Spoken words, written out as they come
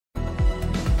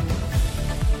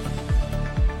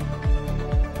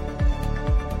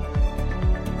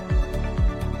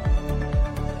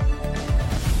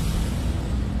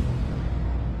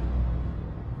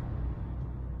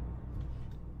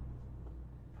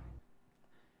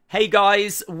Hey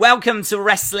guys, welcome to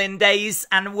Wrestling Days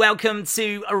and welcome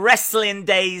to Wrestling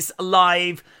Days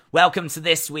Live. Welcome to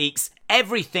this week's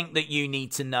Everything That You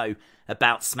Need to Know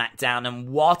About SmackDown, and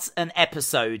what an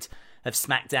episode of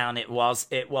SmackDown it was.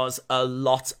 It was a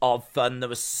lot of fun. There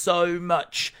was so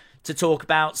much to talk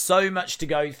about, so much to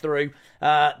go through.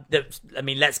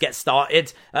 Let's get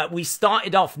started. We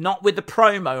started off not with the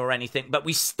promo or anything, but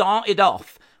we started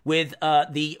off with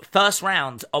the first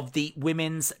round of the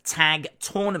Women's Tag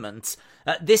Tournament.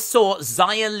 This saw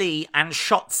Xia Li and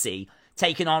Shotzi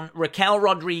taking on Raquel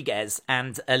Rodriguez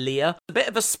and Aliyah. A bit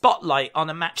of a spotlight on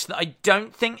a match that I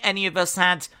don't think any of us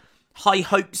had high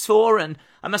hopes for, and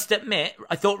I must admit,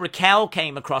 I thought Raquel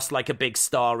came across like a big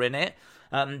star in it,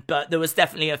 but there was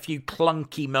definitely a few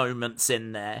clunky moments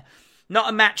in there. Not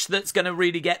a match that's going to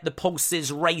really get the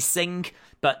pulses racing,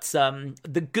 but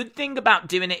the good thing about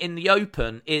doing it in the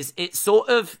open is it sort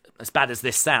of, as bad as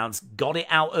this sounds, got it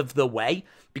out of the way,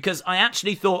 because I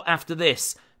actually thought after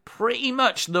this, pretty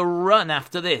much the run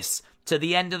after this to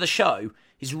the end of the show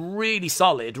is really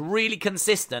solid, really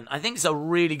consistent. I think it's a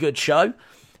really good show.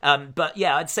 But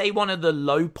yeah, I'd say one of the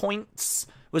low points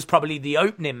was probably the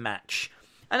opening match.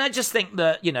 And I just think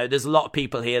that, you know, there's a lot of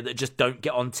people here that just don't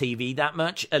get on TV that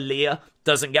much. Aliyah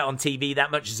doesn't get on TV that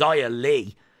much. Xia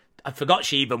Li, I forgot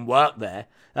she even worked there.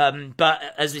 But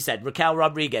as we said, Raquel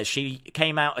Rodriguez, she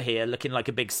came out here looking like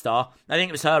a big star. I think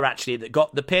it was her, actually, that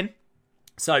got the pin.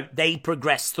 So they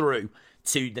progressed through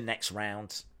to the next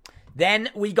round.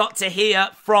 Then we got to hear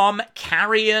from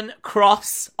Karrion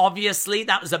Kross. Obviously,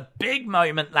 that was a big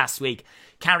moment last week.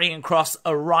 Karrion Kross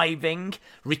arriving,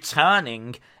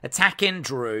 returning, attacking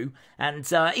Drew, and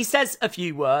he says a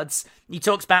few words. He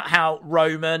talks about how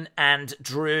Roman and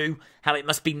Drew, how it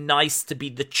must be nice to be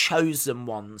the chosen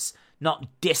ones, not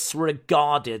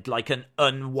disregarded like an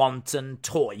unwanted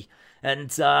toy.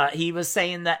 And he was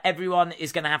saying that everyone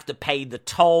is going to have to pay the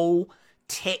toll.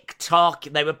 Tick-tock.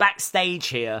 They were backstage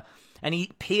here, and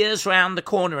he peers around the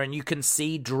corner, and you can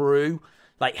see Drew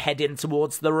like heading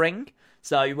towards the ring.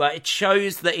 So it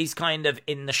shows that he's kind of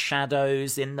in the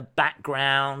shadows, in the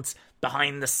background,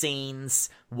 behind the scenes,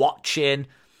 watching.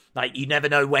 Like, you never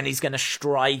know when he's going to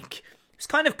strike. It's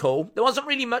kind of cool. There wasn't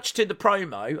really much to the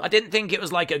promo. I didn't think it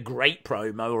was like a great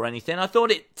promo or anything. I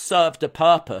thought it served a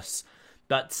purpose.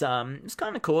 But it's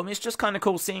kind of cool. I mean, it's just kind of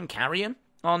cool seeing Karrion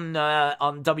on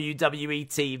WWE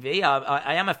TV.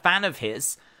 I am a fan of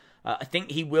his. I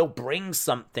think he will bring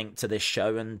something to this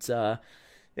show. And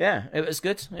yeah, it was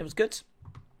good. It was good.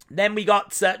 Then we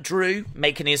got Drew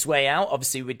making his way out.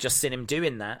 Obviously, we'd just seen him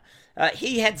doing that.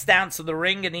 He heads down to the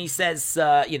ring and he says,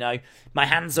 my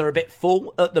hands are a bit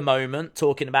full at the moment,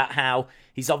 talking about how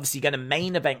he's obviously going to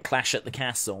main event Clash at the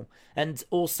Castle. And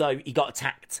also, he got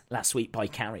attacked last week by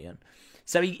Karrion.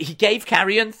 So he gave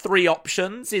Karrion 3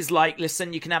 options. He's like,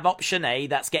 listen, you can have option A,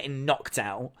 that's getting knocked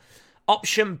out.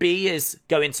 Option B is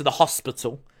going to the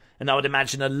hospital. And I would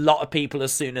imagine a lot of people,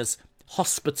 as soon as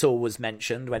hospital was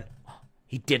mentioned, went,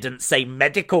 he didn't say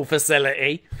medical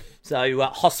facility. So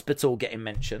hospital getting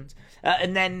mentioned.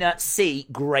 And then C,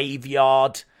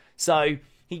 graveyard. So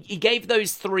he gave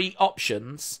those 3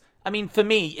 options. I mean, for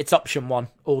me, it's option 1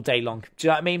 all day long. Do you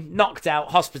know what I mean? Knocked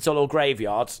out, hospital or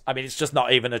graveyard. I mean, it's just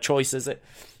not even a choice, is it?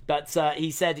 But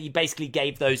he said he basically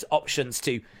gave those options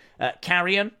to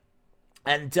Karrion.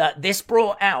 And this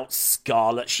brought out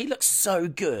Scarlett. She looks so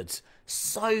good.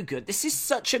 So good. This is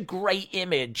such a great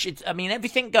image.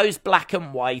 Everything goes black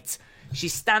and white.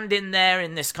 She's standing there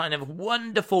in this kind of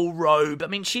wonderful robe. I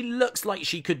mean, she looks like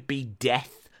she could be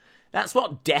Death. That's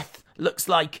what Death looks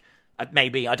like.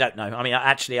 Maybe, I don't know. I mean,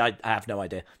 actually, I have no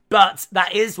idea. But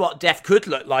that is what Death could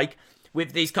look like,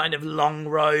 with these kind of long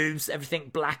robes, everything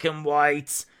black and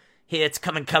white, here to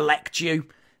come and collect you.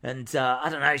 And I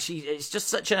don't know, it's just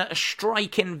such a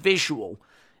striking visual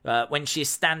when she's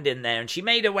standing there. And she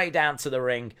made her way down to the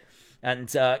ring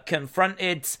and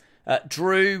confronted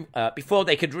Drew. Before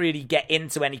they could really get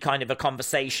into any kind of a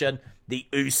conversation, the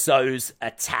Usos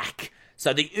attack.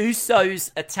 So the Usos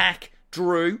attack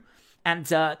Drew. And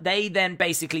they then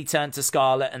basically turn to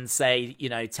Scarlett and say,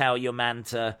 tell your man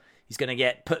he's going to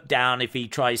get put down if he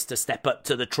tries to step up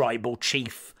to the tribal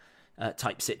chief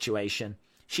type situation.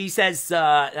 She says,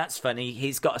 that's funny,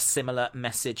 he's got a similar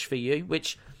message for you,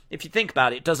 which, if you think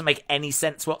about it, doesn't make any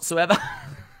sense whatsoever.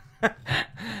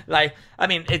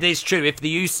 It is true, if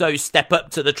the Usos step up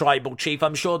to the tribal chief,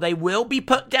 I'm sure they will be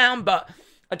put down, but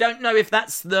I don't know if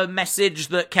that's the message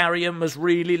that Karrion was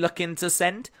really looking to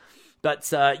send.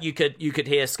 But you could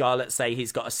hear Scarlett say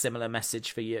he's got a similar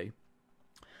message for you.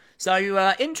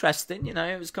 So interesting,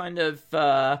 it was kind of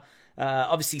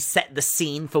obviously set the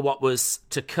scene for what was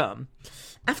to come.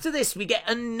 After this, we get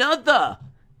another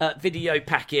video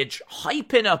package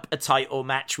hyping up a title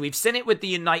match. We've seen it with the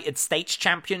United States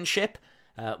Championship,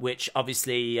 which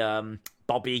obviously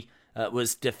Bobby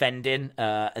was defending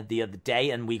the other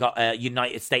day, and we got a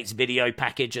United States video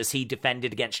package as he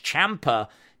defended against Ciampa.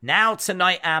 Now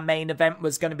tonight our main event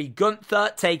was going to be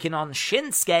Gunther taking on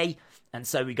Shinsuke, and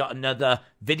so we got another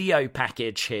video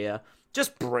package here.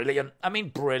 Just brilliant. I mean,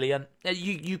 brilliant.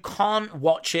 You can't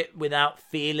watch it without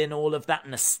feeling all of that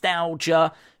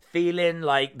nostalgia, feeling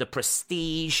like the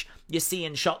prestige. You're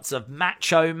seeing shots of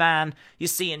Macho Man. You're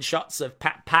seeing shots of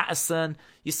Pat Patterson.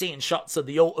 You're seeing shots of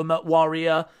the Ultimate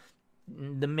Warrior,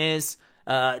 The Miz,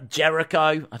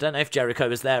 Jericho. I don't know if Jericho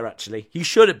was there, actually. He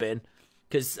should have been,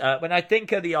 because when I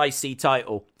think of the IC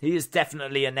title, he is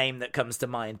definitely a name that comes to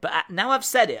mind. But now I've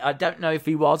said it, I don't know if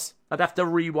he was. I'd have to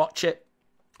rewatch it.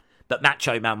 But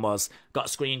Macho Man was. Got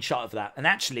a screenshot of that. And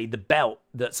actually, the belt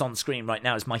that's on screen right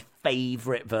now is my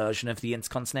favourite version of the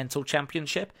Intercontinental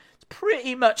Championship. It's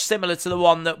pretty much similar to the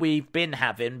one that we've been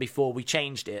having before we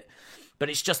changed it. But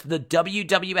it's just the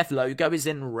WWF logo is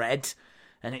in red.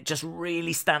 And it just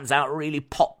really stands out, really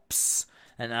pops.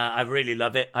 And I really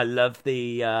love it. I love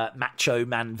the Macho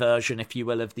Man version, if you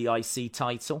will, of the IC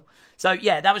title. So,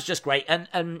 yeah, that was just great.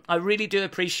 And I really do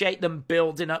appreciate them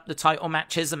building up the title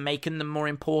matches and making them more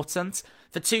important.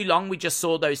 For too long, we just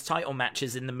saw those title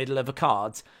matches in the middle of a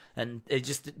card. And it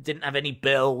just didn't have any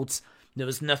build. There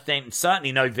was nothing,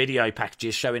 certainly no video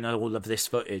packages showing all of this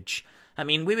footage. I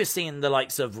mean, we were seeing the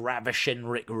likes of Ravishing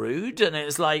Rick Rude. And it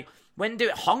was like, when do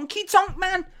Honky Tonk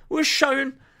Man was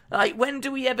shown? Like, when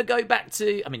do we ever go back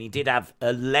to... I mean, he did have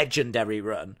a legendary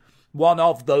run. One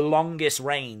of the longest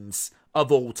reigns of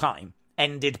all time.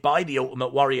 Ended by the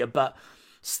Ultimate Warrior. But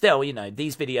still, you know,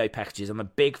 these video packages, I'm a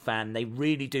big fan. They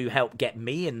really do help get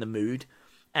me in the mood.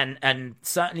 And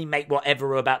certainly make whatever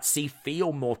we're about to see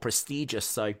feel more prestigious.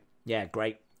 So, yeah,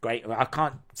 great. I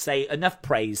can't say enough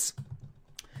praise.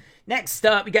 Next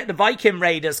up, we get the Viking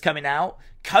Raiders coming out.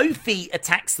 Kofi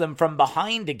attacks them from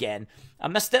behind again. I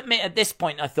must admit, at this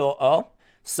point, I thought, oh,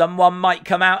 someone might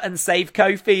come out and save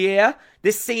Kofi here.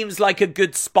 This seems like a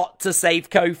good spot to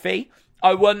save Kofi.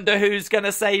 I wonder who's going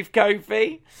to save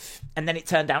Kofi. And then it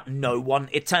turned out no one.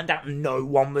 It turned out no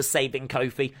one was saving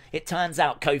Kofi. It turns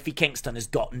out Kofi Kingston has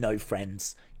got no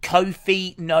friends.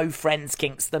 Kofi, no friends,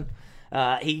 Kingston.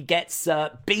 He gets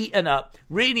beaten up.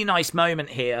 Really nice moment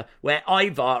here where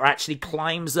Ivar actually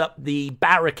climbs up the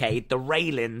barricade, the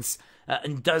railings,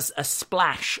 and does a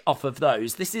splash off of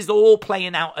those. This is all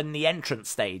playing out in the entrance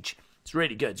stage. It's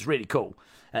really good. It's really cool.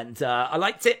 And I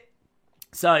liked it.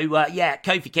 So, yeah,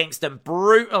 Kofi Kingston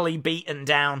brutally beaten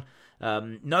down.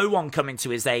 No one coming to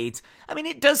his aid. I mean,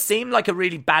 it does seem like a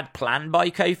really bad plan by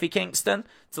Kofi Kingston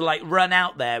to, like, run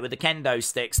out there with a kendo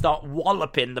stick, start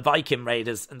walloping the Viking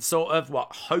Raiders and sort of,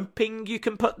 hoping you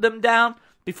can put them down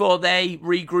before they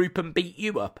regroup and beat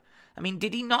you up. I mean,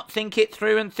 did he not think it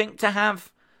through and think to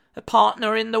have a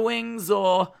partner in the wings,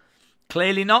 or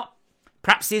clearly not?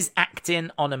 Perhaps he's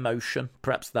acting on emotion.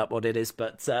 Perhaps that's what it is,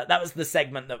 but that was the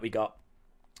segment that we got.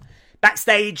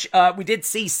 Backstage, we did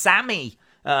see Sammy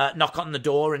knock on the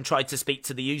door and try to speak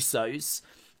to the Usos.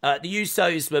 The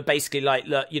Usos were basically like,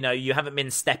 look, you know, you haven't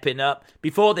been stepping up.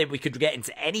 Before we could get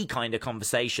into any kind of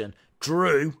conversation,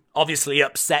 Drew, obviously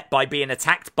upset by being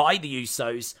attacked by the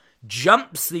Usos,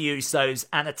 jumps the Usos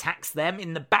and attacks them.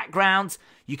 In the background,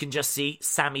 you can just see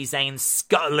Sami Zayn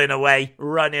scuttling away,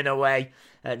 running away.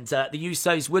 And the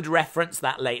Usos would reference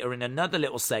that later in another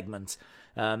little segment.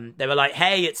 They were like,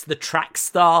 hey, it's the track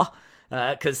star,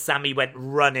 because Sami went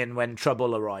running when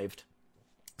trouble arrived.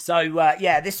 So,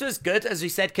 yeah, this was good. As we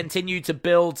said, continued to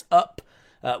build up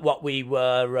what we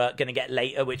were going to get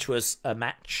later, which was a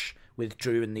match with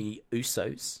Drew and the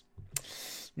Usos.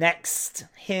 Next,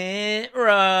 Hit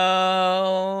Row.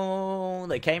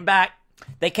 They came back.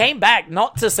 They came back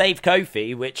not to save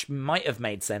Kofi, which might have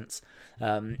made sense.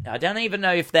 I don't even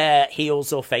know if they're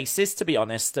heels or faces, to be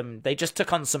honest. They just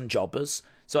took on some jobbers.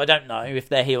 So I don't know if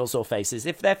they're heels or faces.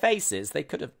 If they're faces, they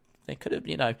could have,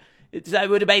 you know, it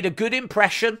would have made a good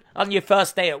impression on your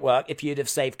first day at work if you'd have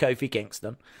saved Kofi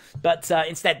Kingston. But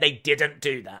instead, they didn't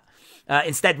do that.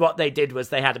 Instead, what they did was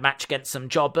they had a match against some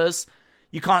jobbers.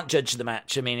 You can't judge the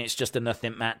match. I mean, it's just a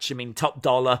nothing match. I mean, Top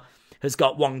Dollar has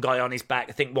got one guy on his back,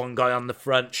 I think one guy on the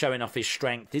front, showing off his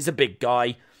strength. He's a big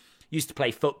guy. Used to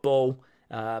play football,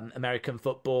 American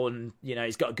football, and, you know,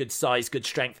 he's got a good size, good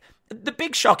strength. The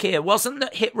big shock here wasn't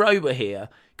that Hit Row were here,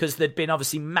 because there'd been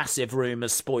obviously massive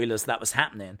rumours, spoilers, that was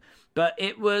happening. But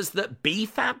it was that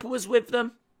B-Fab was with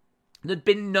them. There'd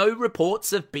been no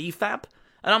reports of B-Fab.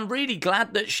 And I'm really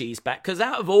glad that she's back, because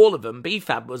out of all of them,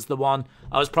 B-Fab was the one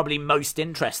I was probably most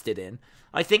interested in.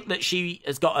 I think that she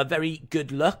has got a very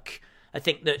good look. I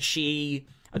think that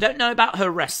I don't know about her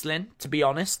wrestling, to be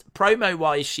honest.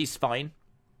 Promo-wise, she's fine.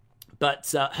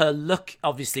 But her look,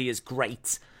 obviously, is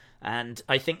great. And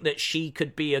I think that she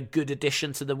could be a good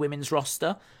addition to the women's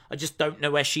roster. I just don't know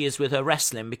where she is with her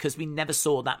wrestling because we never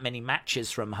saw that many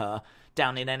matches from her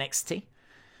down in NXT.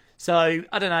 So,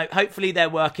 I don't know. Hopefully they're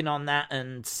working on that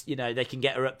and, they can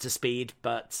get her up to speed.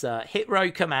 But Hit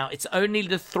Row come out. It's only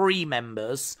the 3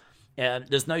 members.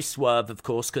 There's no Swerve, of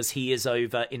course, because he is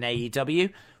over in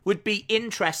AEW. Would be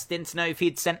interesting to know if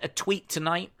he'd sent a tweet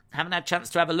tonight. Haven't had a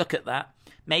chance to have a look at that.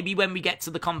 Maybe when we get to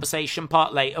the conversation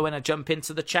part later, when I jump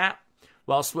into the chat,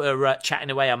 whilst we're chatting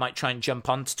away, I might try and jump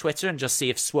onto Twitter and just see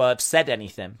if Swerve said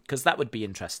anything, because that would be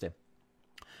interesting.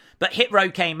 But Hit Row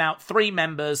came out, 3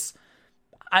 members.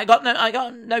 I got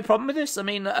no problem with this. I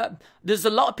mean, there's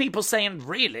a lot of people saying,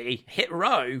 really, Hit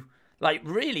Row? Like,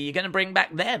 really, you're going to bring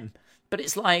back them? But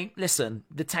it's like, listen,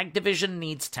 the tag division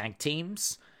needs tag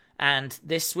teams, and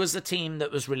this was a team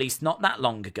that was released not that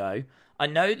long ago. I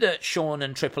know that Shawn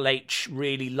and Triple H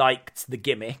really liked the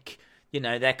gimmick.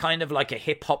 They're kind of like a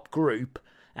hip-hop group,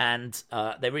 and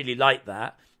they really like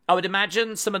that. I would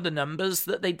imagine some of the numbers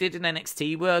that they did in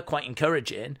NXT were quite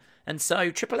encouraging, and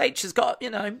so Triple H has got,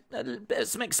 a bit of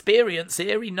some experience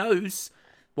here. He knows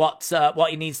what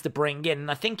he needs to bring in,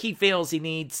 and I think he feels he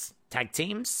needs tag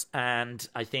teams, and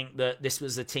I think that this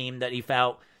was a team that he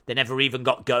felt they never even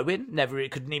got going,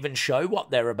 couldn't even show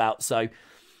what they're about, so...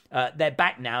 they're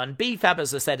back now, and B-Fab,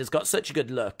 as I said, has got such a good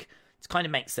look. It kind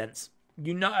of makes sense.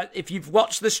 If you've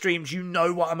watched the streams, you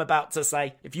know what I'm about to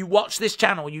say. If you watch this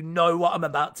channel, you know what I'm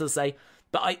about to say.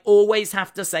 But I always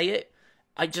have to say it.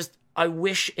 I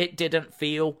wish it didn't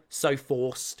feel so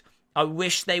forced. I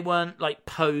wish they weren't,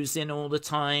 posing all the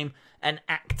time and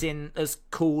acting as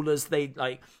cool as they,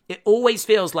 It always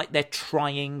feels like they're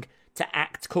trying to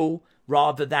act cool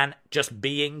rather than just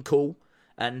being cool.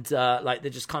 And, they're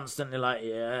just constantly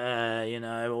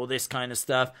yeah, all this kind of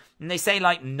stuff. And they say,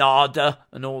 nada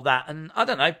and all that. And I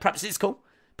don't know, perhaps it's cool.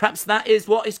 Perhaps that is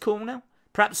what is cool now.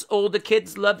 Perhaps all the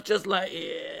kids love just,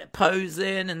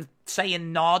 posing and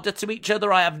saying nada to each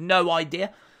other. I have no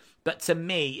idea. But to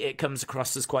me, it comes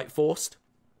across as quite forced.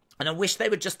 And I wish they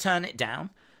would just turn it down.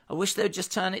 I wish they would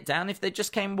just turn it down if they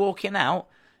just came walking out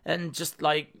and just,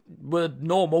 were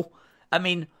normal. I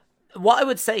mean... What I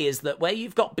would say is that where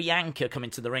you've got Bianca coming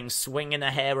to the ring swinging her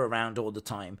hair around all the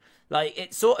time,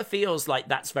 it sort of feels like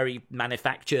that's very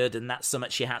manufactured and that's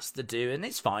something she has to do, and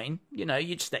it's fine. You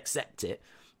just accept it.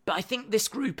 But I think this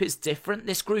group is different.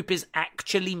 This group is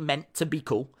actually meant to be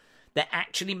cool. They're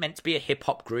actually meant to be a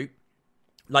hip-hop group,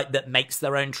 that makes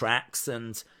their own tracks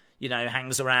and,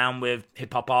 hangs around with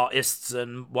hip-hop artists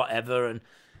and whatever. And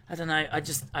I don't know,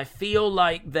 I feel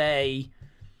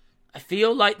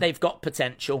like they've got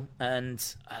potential,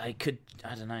 and I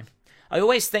don't know. I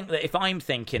always think that if I'm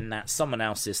thinking that, someone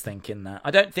else is thinking that.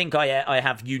 I don't think I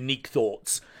have unique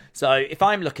thoughts. So if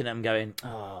I'm looking at them going,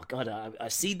 oh, God, I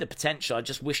see the potential. I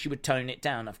just wish you would tone it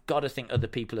down. I've got to think other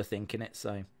people are thinking it.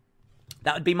 So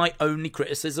that would be my only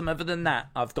criticism. Other than that,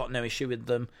 I've got no issue with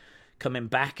them coming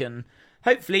back, and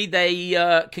hopefully they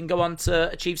can go on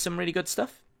to achieve some really good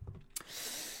stuff.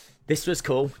 This was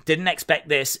cool. Didn't expect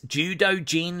this. Judo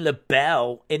Gene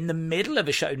Lebell in the middle of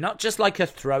a show. Not just like a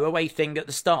throwaway thing at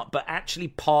the start, but actually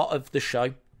part of the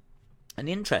show. And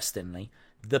interestingly,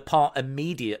 the part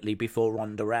immediately before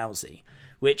Ronda Rousey,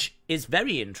 which is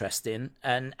very interesting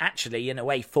and actually, in a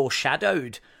way,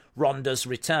 foreshadowed Ronda's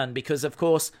return because, of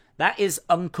course, that is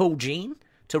Uncle Gene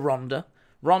to Ronda.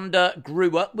 Ronda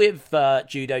grew up with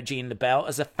Judo Gene Lebell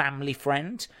as a family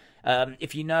friend.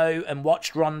 If you know and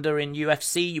watched Ronda in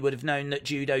UFC, you would have known that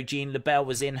Judo Gene Lebell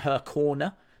was in her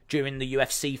corner during the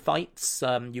UFC fights.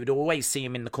 You would always see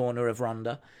him in the corner of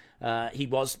Ronda. He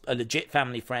was a legit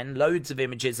family friend. Loads of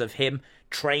images of him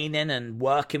training and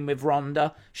working with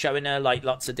Ronda, showing her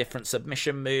lots of different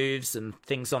submission moves and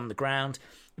things on the ground.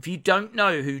 If you don't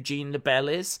know who Gene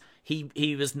Lebell is,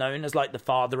 he was known as the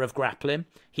father of grappling.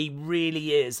 He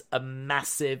really is a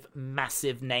massive,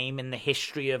 massive name in the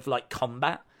history of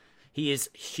combat. He is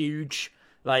huge.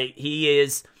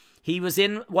 He was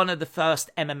in one of the first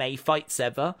MMA fights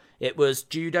ever. It was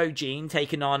Judo Gene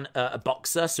taking on a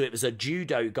boxer. So it was a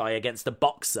judo guy against a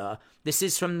boxer. This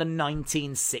is from the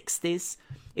 1960s.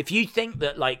 If you think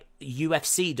that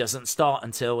UFC doesn't start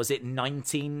until, was it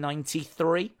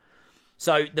 1993?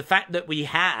 So the fact that we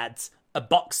had a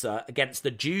boxer against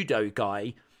a judo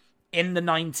guy in the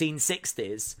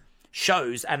 1960s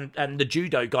shows, and the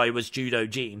judo guy was Judo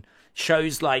Gene,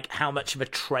 shows how much of a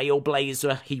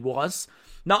trailblazer he was.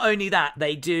 Not only that,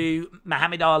 they do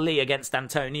Muhammad Ali against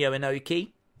Antonio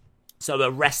Inoki. So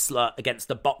a wrestler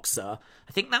against a boxer.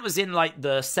 I think that was in like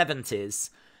the 70s.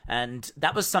 And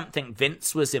that was something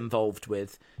Vince was involved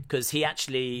with, because he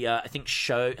actually, I think,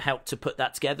 helped to put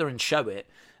that together and show it.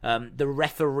 The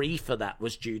referee for that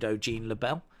was Judo Gene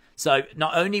Lebell. So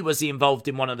not only was he involved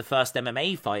in one of the first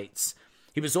MMA fights,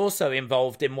 he was also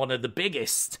involved in one of the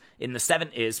biggest in the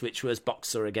 70s, which was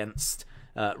boxer against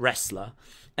wrestler.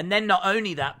 And then not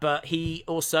only that, but he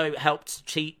also helped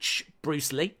teach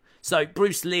Bruce Lee. So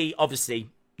Bruce Lee, obviously,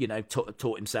 you know,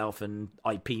 taught himself and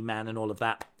IP man and all of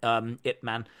that, Ip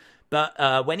Man.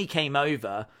 But when he came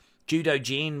over, Judo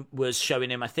Gene was showing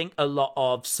him, I think, a lot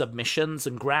of submissions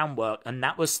and groundwork, and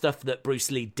that was stuff that Bruce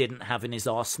Lee didn't have in his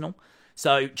arsenal.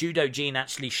 So Judo Gene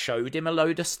actually showed him a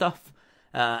load of stuff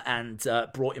and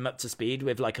brought him up to speed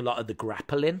with like a lot of the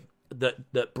grappling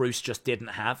that Bruce just didn't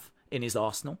have in his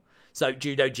arsenal. So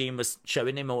Judo Gene was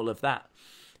showing him all of that.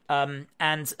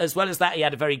 And as well as that, he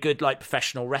had a very good like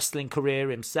professional wrestling career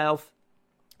himself.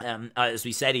 As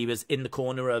we said, he was in the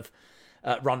corner of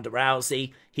Ronda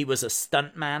Rousey. He was a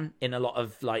stuntman in a lot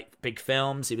of like big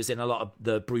films. He was in a lot of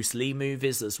the Bruce Lee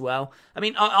movies as well. I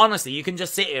mean, honestly, you can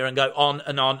just sit here and go on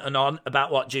and on and on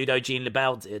about what Judo Gene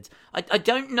Lebell did. I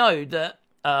don't know that.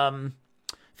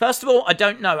 First of all, I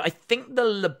don't know. I think the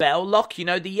Lebell lock, you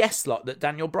know, the yes lock that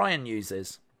Daniel Bryan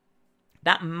uses,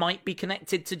 that might be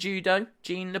connected to Judo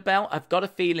Gene Lebell. I've got a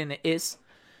feeling it is.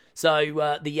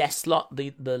 So the yes lock, the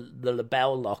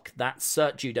Lebell lock, that's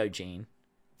Judo Gene.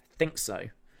 I think so.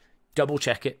 Double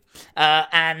check it.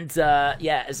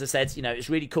 Yeah, as I said, you know, it's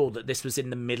really cool that this was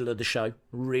in the middle of the show.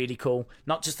 Really cool.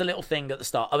 Not just a little thing at the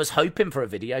start. I was hoping for a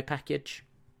video package.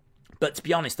 But to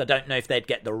be honest, I don't know if they'd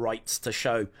get the rights to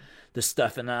show the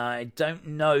stuff. And I don't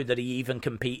know that he even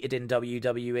competed in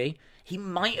WWE. He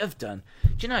might have done.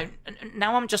 Do you know,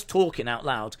 now I'm just talking out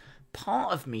loud.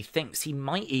 Part of me thinks he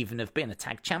might even have been a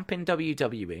tag champ in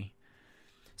WWE.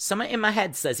 Something in my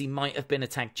head says he might have been a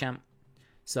tag champ.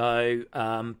 So,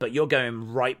 but you're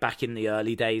going right back in the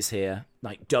early days here,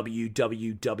 like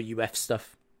WWF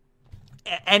stuff.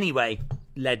 Anyway,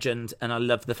 legend, and I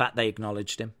love the fact they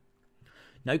acknowledged him.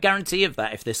 No guarantee of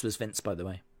that if this was Vince, by the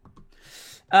way.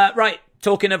 Right,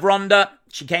 talking of Ronda,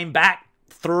 she came back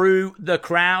through the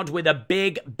crowd with a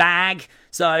big bag.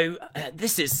 So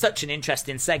this is such an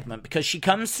interesting segment because she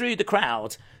comes through the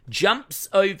crowd, jumps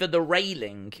over the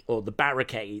railing or the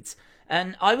barricades,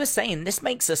 and I was saying this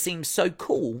makes her seem so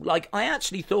cool. Like, I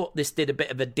actually thought this did a bit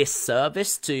of a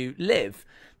disservice to Liv,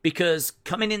 because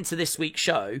coming into this week's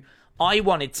show, I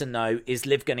wanted to know, is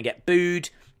Liv going to get booed?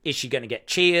 Is she going to get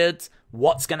cheered?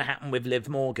 What's going to happen with Liv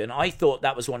Morgan? I thought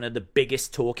that was one of the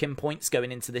biggest talking points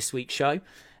going into this week's show.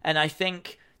 And I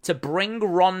think to bring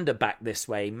Ronda back this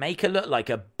way, make her look like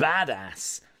a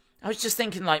badass, I was just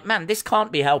thinking, like, man, this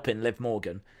can't be helping Liv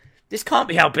Morgan. This can't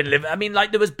be helping Liv. I mean,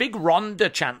 like, there was big Ronda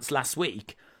chants last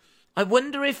week. I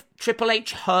wonder if Triple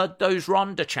H heard those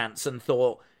Ronda chants and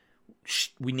thought,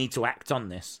 we need to act on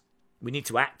this. We need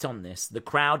to act on this. The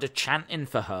crowd are chanting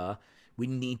for her. We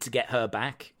need to get her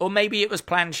back. Or maybe it was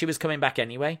planned she was coming back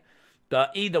anyway. But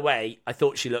either way, I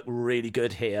thought she looked really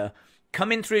good here.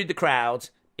 Coming through the crowd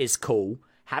is cool.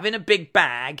 Having a big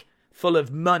bag full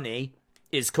of money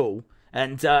is cool.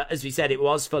 And as we said, it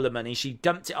was full of money. She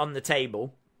dumped it on the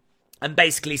table and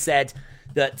basically said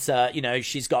that, you know,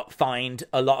 she's got fined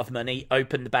a lot of money,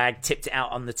 opened the bag, tipped it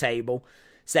out on the table,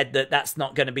 said that that's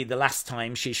not going to be the last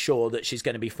time she's sure that she's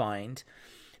going to be fined.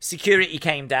 Security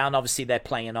came down. Obviously, they're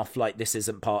playing off like this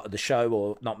isn't part of the show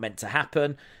or not meant to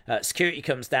happen. Security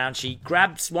comes down. She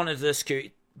grabs one of the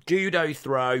security, judo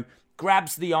throw,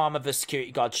 grabs the arm of the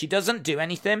security guard. She doesn't do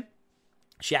anything.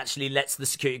 She actually lets the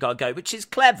security guard go, which is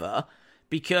clever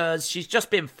because she's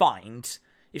just been fined.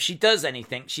 If she does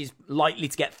anything, she's likely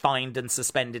to get fined and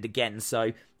suspended again.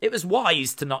 So it was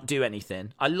wise to not do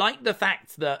anything. I like the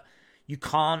fact that you've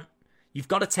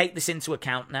got to take this into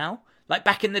account now. Like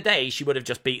back in the day, she would have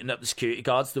just beaten up the security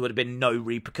guards. There would have been no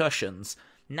repercussions.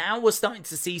 Now we're starting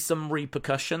to see some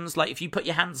repercussions. Like if you put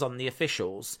your hands on the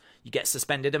officials, you get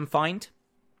suspended and fined,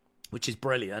 which is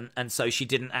brilliant. And so she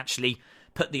didn't actually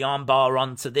put the armbar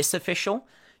onto this official.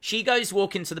 She goes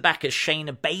walking to the back as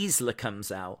Shayna Baszler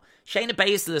comes out. Shayna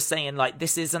Baszler is saying, like,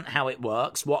 this isn't how it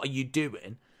works. What are you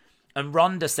doing? And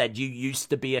Ronda said, you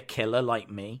used to be a killer like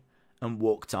me, and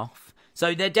walked off.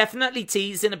 So they're definitely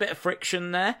teasing a bit of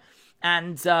friction there.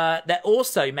 And they're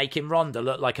also making Ronda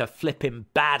look like a flipping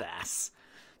badass.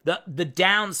 The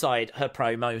downside, her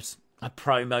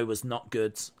promo was not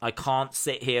good. I can't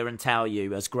sit here and tell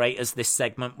you, as great as this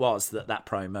segment was, that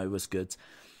promo was good.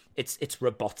 It's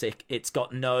robotic. It's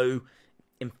got no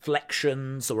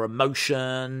inflections or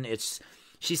emotion.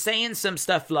 She's saying some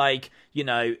stuff like, you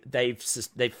know, they've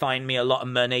fined me a lot of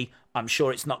money. I'm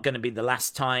sure it's not going to be the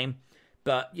last time.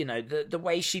 But, you know, the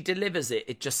way she delivers it,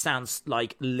 it just sounds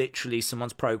like literally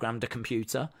someone's programmed a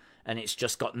computer and it's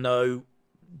just got no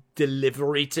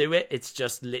delivery to it. It's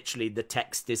just literally the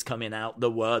text is coming out,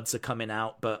 the words are coming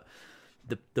out, but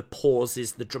the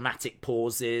pauses, the dramatic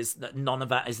pauses, none of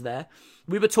that is there.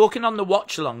 We were talking on the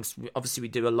watch-alongs. Obviously, we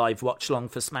do a live watch-along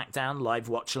for SmackDown, live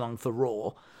watch-along for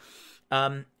Raw.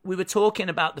 We were talking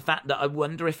about the fact that I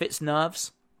wonder if it's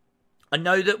nerves. I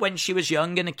know that when she was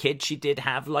young and a kid, she did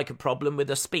have like a problem with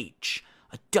her speech.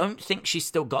 I don't think she's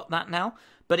still got that now,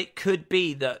 but it could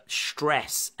be that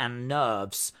stress and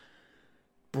nerves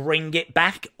bring it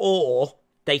back or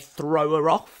they throw her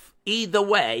off. Either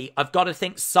way, I've got to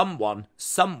think someone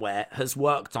somewhere has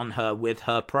worked on her with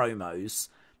her promos,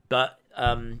 but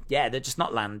yeah, they're just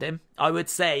not landing. I would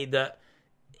say that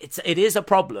it is a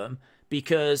problem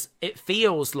because it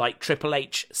feels like Triple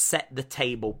H set the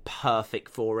table perfect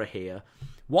for her here.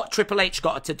 What Triple H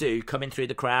got her to do, coming through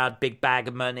the crowd, big bag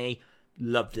of money,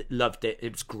 loved it.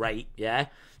 It was great, yeah?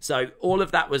 So all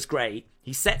of that was great.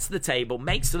 He sets the table,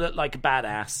 makes her look like a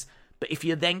badass, but if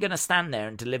you're then going to stand there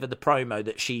and deliver the promo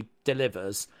that she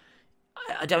delivers,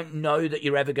 I don't know that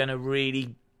you're ever going to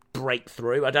really break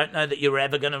through. I don't know that you're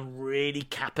ever going to really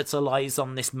capitalize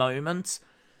on this moment.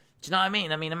 Do you know what I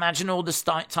mean? I mean, imagine all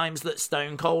the times that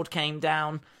Stone Cold came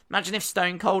down. Imagine if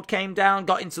Stone Cold came down,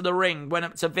 got into the ring, went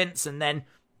up to Vince, and then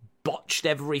botched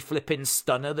every flipping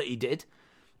stunner that he did.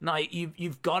 No,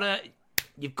 you've got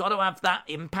to have that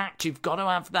impact. You've got to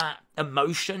have that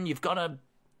emotion. You've got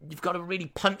to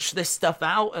really punch this stuff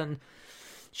out, and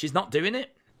she's not doing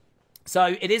it.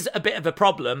 So it is a bit of a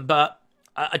problem, but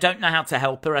I don't know how to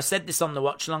help her. I said this on the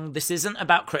watch along. This isn't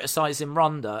about criticising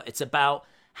Ronda. It's about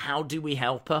how do we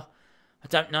help her? I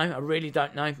don't know. I really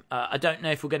don't know. I don't know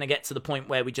if we're going to get to the point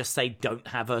where we just say don't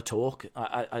have her talk.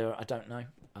 I don't know.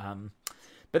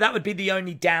 But that would be the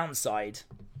only downside.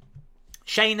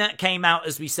 Shayna came out,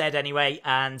 as we said anyway,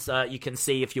 and you can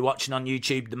see if you're watching on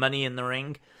YouTube, the Money in the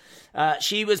Ring.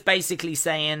 She was basically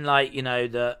saying, like, you know,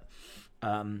 that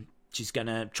she's going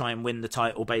to try and win the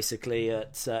title, basically,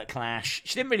 at Clash.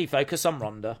 She didn't really focus on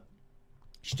Ronda.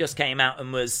 She just came out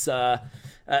and was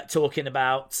talking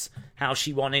about how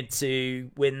she wanted to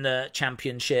win the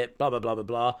championship, blah, blah, blah, blah,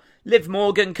 blah. Liv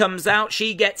Morgan comes out.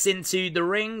 She gets into the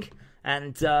ring.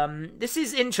 And this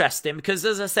is interesting because,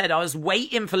 as I said, I was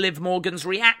waiting for Liv Morgan's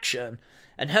reaction.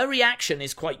 And her reaction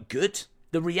is quite good.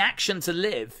 The reaction to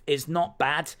Liv is not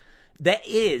bad. There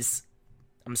is,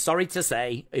 I'm sorry to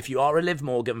say, if you are a Liv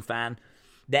Morgan fan,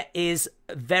 there is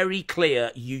a very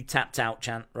clear "you tapped out"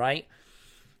 chant, right?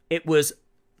 It was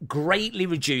greatly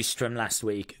reduced from last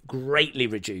week. Greatly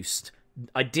reduced.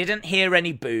 I didn't hear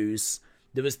any boos.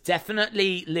 There was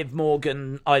definitely Liv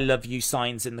Morgan "I love you"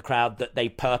 signs in the crowd that they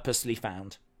purposely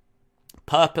found.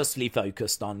 Purposely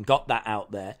focused on. Got that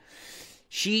out there.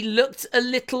 She looked a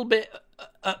little bit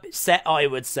upset, I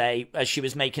would say, as she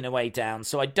was making her way down.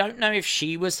 So I don't know if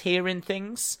she was hearing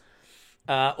things.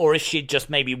 Or if she'd just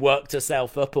maybe worked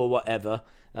herself up or whatever.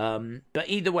 But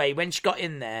either way, when she got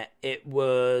in there, there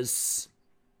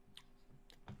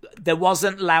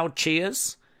wasn't loud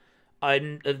cheers.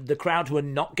 The crowd were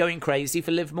not going crazy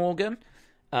for Liv Morgan,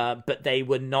 but they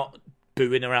were not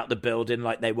booing her out the building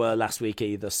like they were last week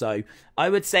either. So I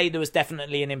would say there was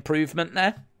definitely an improvement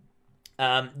there.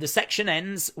 The section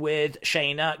ends with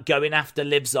Shayna going after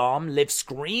Liv's arm, Liv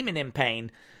screaming in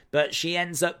pain, but she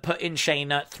ends up putting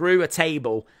Shayna through a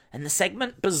table, and the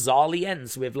segment bizarrely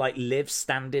ends with like Liv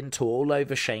standing tall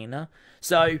over Shayna.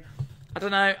 So I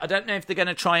don't know. I don't know if they're going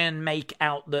to try and make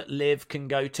out that Liv can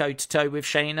go toe-to-toe with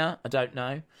Shayna. I don't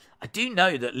know. I do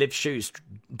know that Liv's shoes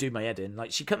do my head in.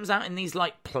 Like, she comes out in these,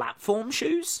 like, platform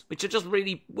shoes, which are just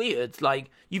really weird. Like,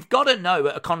 you've got to know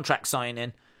at a contract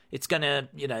signing, it's going to,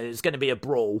 you know, it's going to be a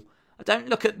brawl. I don't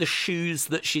look at the shoes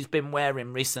that she's been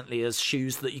wearing recently as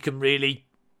shoes that you can really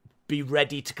be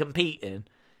ready to compete in. Do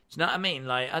you know what I mean?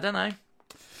 Like, I don't know.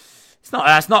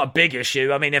 That's not a big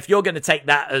issue. I mean, if you're going to take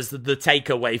that as the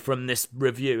takeaway from this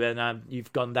review, and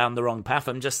you've gone down the wrong path,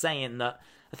 I'm just saying that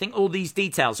I think all these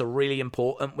details are really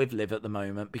important with Liv at the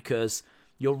moment because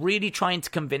you're really trying to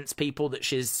convince people that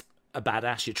she's a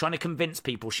badass. You're trying to convince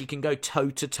people she can go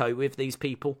toe-to-toe with these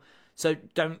people. So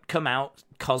don't come out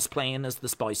cosplaying as the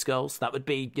Spice Girls. That would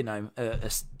be, you know,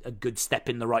 a good step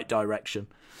in the right direction.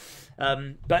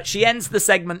 But she ends the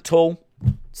segment tall.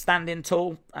 Standing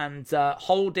tall and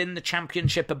holding the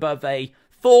championship above a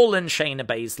fallen Shayna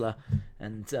Baszler.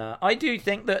 And I do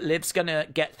think that Liv's going to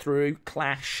get through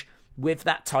Clash with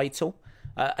that title.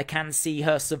 I can see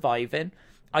her surviving.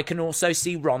 I can also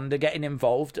see Ronda getting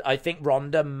involved. I think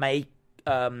Ronda may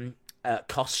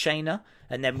cost Shayna,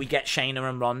 and then we get Shayna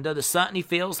and Ronda. There certainly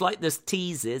feels like there's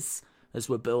teases as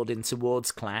we're building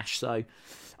towards Clash, so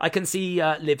I can see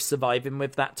Liv surviving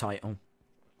with that title.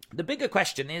 The bigger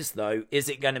question is, though, is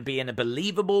it going to be in a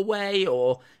believable way,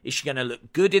 or is she going to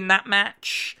look good in that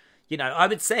match? You know, I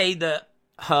would say that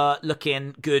her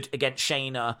looking good against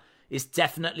Shayna is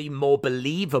definitely more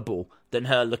believable than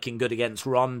her looking good against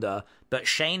Ronda, but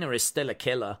Shayna is still a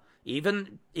killer.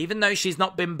 Even though she's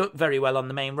not been booked very well on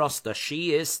the main roster,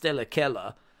 she is still a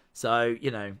killer. So,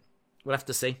 you know, we'll have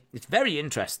to see. It's very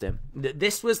interesting.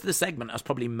 This was the segment I was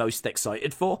probably most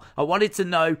excited for. I wanted to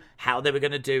know how they were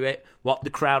going to do it, what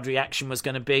the crowd reaction was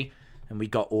going to be, and we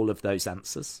got all of those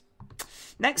answers.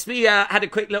 Next, we had a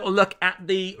quick little look at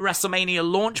the WrestleMania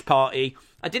launch party.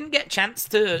 I didn't get a chance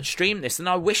to stream this, and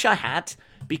I wish I had,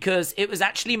 because it was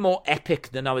actually more epic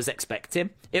than I was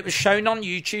expecting. It was shown on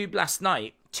YouTube last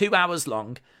night, 2 hours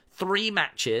long, 3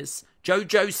 matches,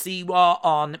 JoJo Siwa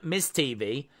on Miz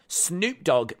TV, Snoop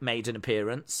Dogg made an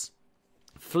appearance,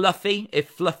 Fluffy, if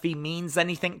Fluffy means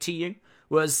anything to you,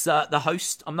 was the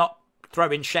host. I'm not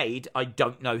throwing shade, I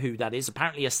don't know who that is,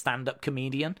 apparently a stand-up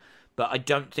comedian, but I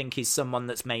don't think he's someone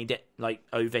that's made it, like,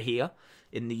 over here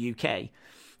in the UK.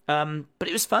 But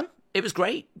it was fun. It was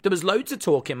great. There was loads of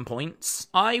talking points.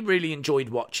 I really enjoyed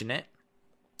watching it.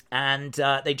 And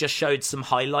they just showed some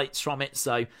highlights from it.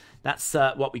 So that's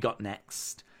what we got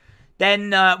next.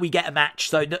 Then we get a match.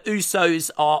 So the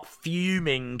Usos are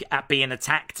fuming at being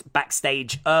attacked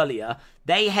backstage earlier.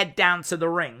 They head down to the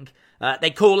ring.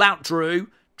 They call out Drew.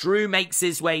 Drew makes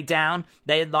his way down.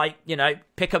 They're like, you know,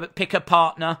 pick a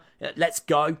partner. Let's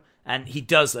go. And he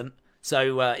doesn't.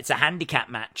 So it's a handicap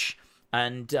match.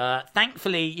 And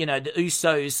thankfully, you know, the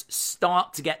Usos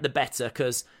start to get the better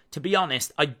because, to be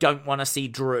honest, I don't want to see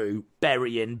Drew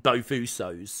burying both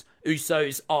Usos.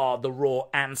 Usos are the Raw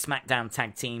and SmackDown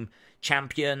Tag Team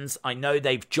champions. I know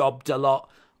they've jobbed a lot.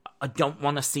 I don't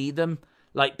want to see them,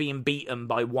 like, being beaten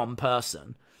by one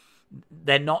person.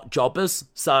 They're not jobbers.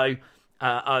 So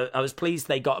I was pleased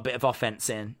they got a bit of offense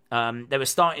in. They were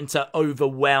starting to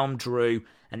overwhelm Drew,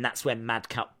 and that's when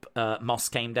Madcap Moss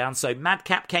came down. So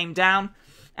Madcap came down,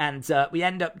 and we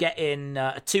end up getting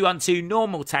a 2-on-2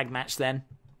 normal tag match then.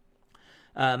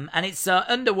 And it's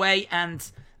underway,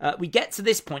 and we get to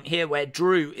this point here where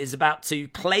Drew is about to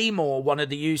claymore one of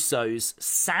the Usos.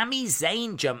 Sami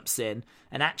Zayn jumps in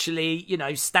and actually, you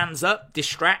know, stands up,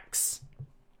 distracts.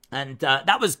 And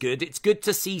that was good. It's good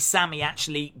to see Sami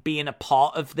actually being a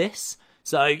part of this.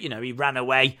 So, you know, he ran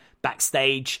away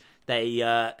backstage. They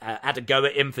had a go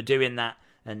at him for doing that.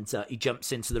 And he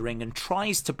jumps into the ring and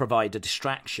tries to provide a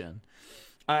distraction.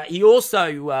 He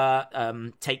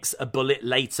also takes a bullet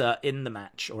later in the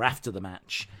match, or after the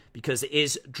match, because it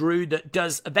is Drew that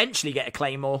does eventually get a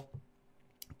Claymore,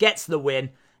 gets the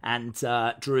win, and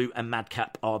Drew and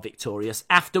Madcap are victorious.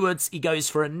 Afterwards, he goes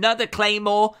for another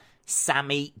Claymore.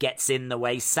 Sami gets in the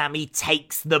way. Sami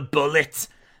takes the bullet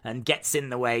and gets in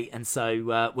the way. And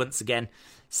so, once again,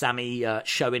 Sami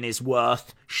showing his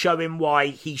worth, showing why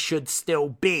he should still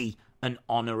be an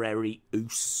honorary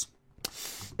Us.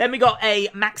 Then we got a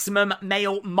Maximum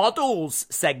Male Models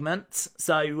segment.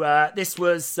 So this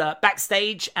was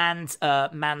backstage, and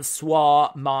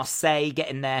Mansoir Marseille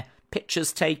getting their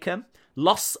pictures taken.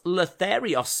 Los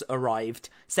Lotharios arrived,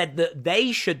 said that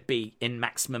they should be in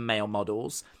Maximum Male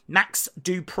Models. Max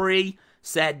Dupree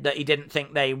said that he didn't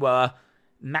think they were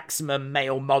Maximum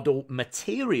Male Model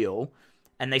material,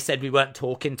 and they said we weren't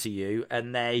talking to you,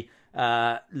 and they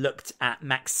looked at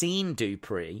Maxine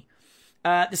Dupree.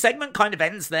 The segment kind of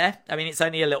ends there. I mean, it's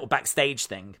only a little backstage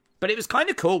thing, but it was kind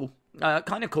of cool.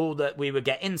 Kind of cool that we were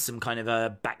getting some kind of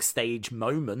a backstage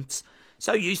moment.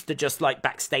 So used to just like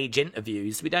backstage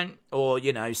interviews. We don't, or,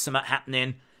 you know, something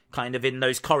happening kind of in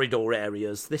those corridor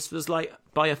areas. This was like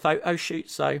by a photo shoot,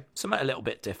 so something a little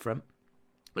bit different.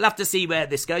 We'll have to see where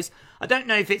this goes. I don't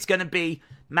know if it's going to be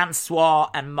Mansoir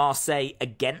and Marseille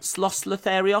against Los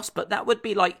Lotharios, but that would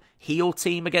be like heel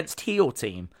team against heel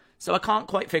team. So I can't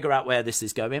quite figure out where this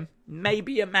is going.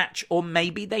 Maybe a match, or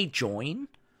maybe they join.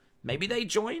 Maybe they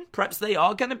join. Perhaps they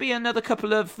are going to be another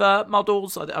couple of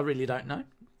models. I really don't know.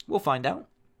 We'll find out.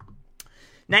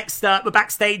 Next, we're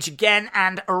backstage again,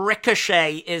 and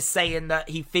Ricochet is saying that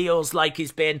he feels like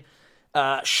he's been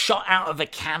shot out of a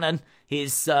cannon.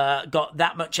 He's got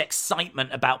that much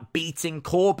excitement about beating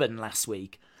Corbin last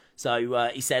week. So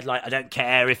he said, like, I don't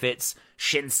care if it's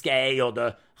Shinsuke or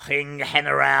the Ring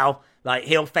General. Like,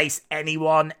 he'll face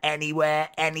anyone, anywhere,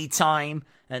 anytime.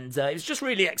 And he was just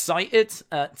really excited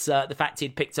at the fact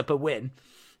he'd picked up a win.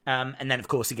 And then, of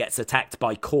course, he gets attacked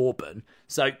by Corbin.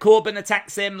 So Corbin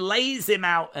attacks him, lays him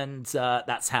out, and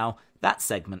that's how that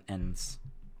segment ends.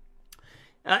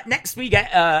 Next, we get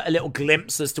a little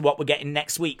glimpse as to what we're getting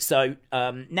next week. So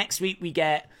next week, we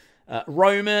get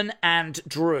Roman and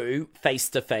Drew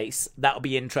face-to-face. That'll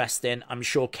be interesting. I'm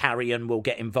sure Karrion will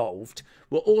get involved.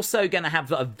 We're also going to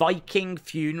have a Viking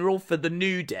funeral for the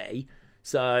New Day.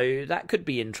 So that could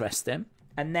be interesting.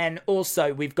 And then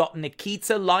also, we've got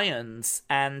Nikita Lyons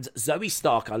and Zoe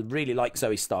Stark. I really like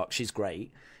Zoe Stark. She's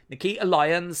great. Nikita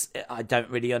Lyons, I don't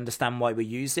really understand why we're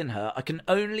using her. I can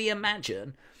only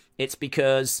imagine it's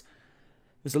because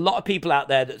there's a lot of people out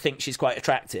there that think she's quite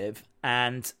attractive.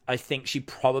 And I think she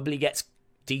probably gets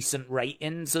decent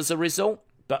ratings as a result.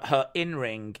 But her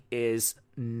in-ring is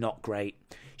not great.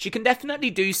 She can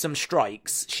definitely do some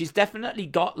strikes. She's definitely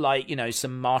got, like, you know,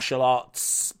 some martial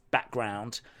arts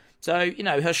background. So, you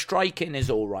know, her striking is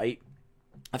all right.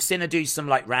 I've seen her do some,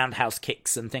 like, roundhouse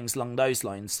kicks and things along those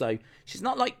lines. So she's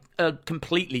not, like,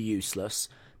 completely useless.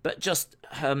 But just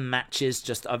her matches,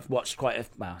 I've watched quite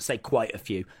a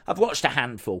few. I've watched a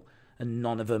handful, and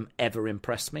none of them ever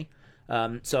impressed me.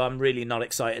 So I'm really not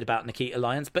excited about Nikita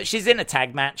Lyons. But she's in a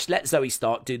tag match. Let Zoe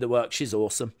Stark do the work. She's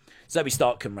awesome. Zoe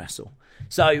Stark can wrestle.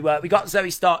 So we got Zoe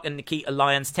Stark and Nikita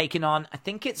Lyons taking on, I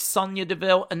think it's Sonya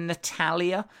Deville and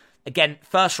Natalya. Again,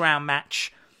 first round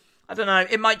match. I don't know.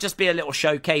 It might just be a little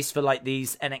showcase for, like,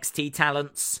 these NXT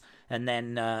talents. And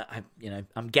then,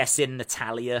 I'm guessing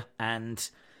Natalya and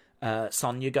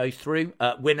Sonya go through.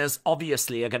 Winners,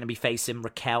 obviously, are going to be facing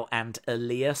Raquel and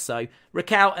Aliyah. So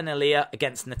Raquel and Aliyah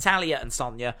against Natalya and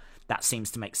Sonya. That seems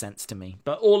to make sense to me.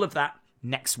 But all of that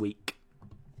next week.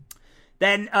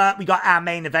 Then we got our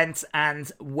main event.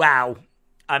 And wow.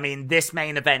 I mean, this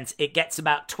main event, it gets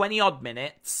about 20-odd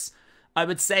minutes. I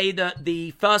would say that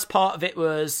the first part of it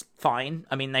was fine.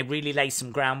 I mean, they really lay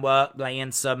some groundwork, lay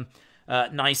in some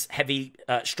nice heavy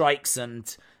strikes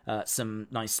and some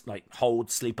nice, like,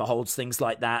 holds, sleeper holds, things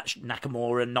like that.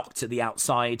 Nakamura knocked to the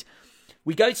outside.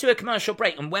 We go to a commercial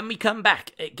break, and when we come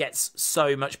back, it gets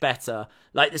so much better.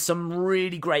 Like, there's some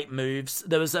really great moves.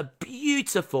 There was a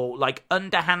beautiful, like,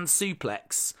 underhand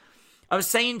suplex. I was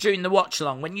saying during the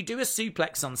watch-along, when you do a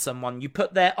suplex on someone, you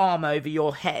put their arm over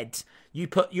your head. You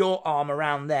put your arm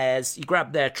around theirs, you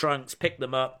grab their trunks, pick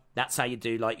them up. That's how you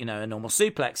do, like, you know, a normal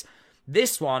suplex.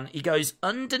 This one, he goes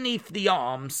underneath the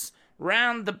arms,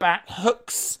 round the back,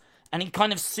 hooks, and he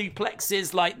kind of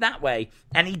suplexes like that way.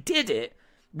 And he did it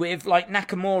with, like,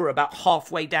 Nakamura about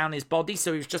halfway down his body,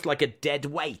 so he was just like a dead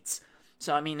weight.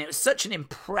 So, I mean, it was such an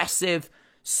impressive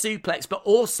suplex, but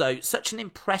also such an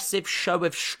impressive show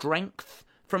of strength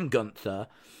from Gunther.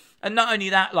 And not only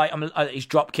that, like, his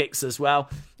drop kicks as well.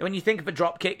 When you think of a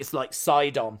drop kick, it's like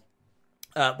side on.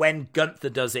 When Gunther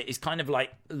does it, he's kind of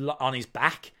like on his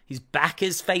back. His back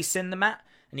is facing the mat,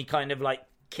 and he kind of like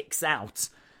kicks out.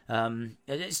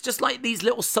 It's just like these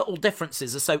little subtle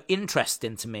differences are so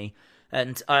interesting to me.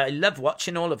 And I love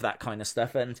watching all of that kind of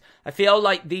stuff. And I feel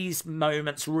like these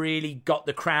moments really got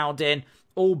the crowd in,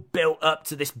 all built up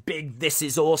to this big "This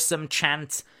is awesome"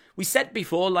 chant. We said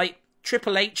before, like,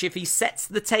 Triple H, if he sets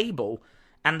the table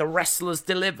and the wrestlers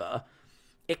deliver,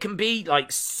 it can be,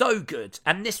 like, so good.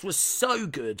 And this was so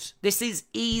good. This is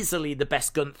easily the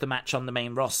best Gunther match on the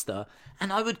main roster.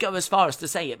 And I would go as far as to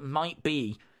say it might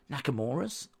be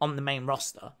Nakamura's on the main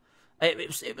roster.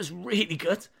 It was really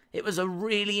good. It was a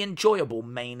really enjoyable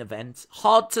main event.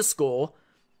 Hard to score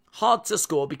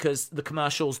because the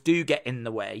commercials do get in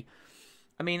the way.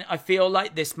 I mean, I feel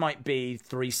like this might be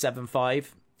 3.75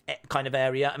 kind of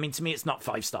area. I mean, to me, it's not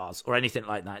 5 stars or anything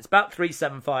like that. It's about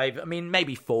 3.75. I mean,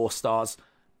 maybe 4 stars,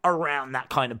 around that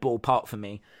kind of ballpark for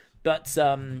me. But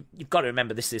you've got to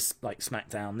remember, this is like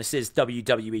SmackDown. This is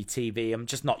WWE TV. I'm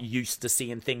just not used to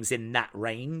seeing things in that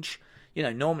range. You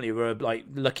know, normally we're like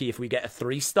lucky if we get a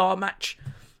 3-star match.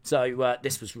 So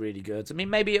this was really good. I mean,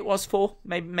 maybe it was 4.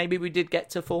 Maybe we did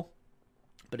get to 4.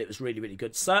 But it was really, really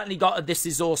good. Certainly got a "This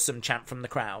is awesome" chant from the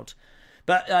crowd.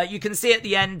 But you can see at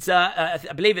the end, I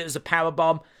believe it was a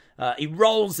powerbomb. He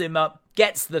rolls him up,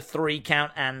 gets the 3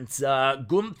 count, and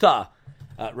Gunther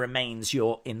remains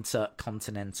your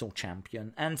Intercontinental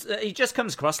Champion. And he just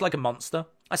comes across like a monster.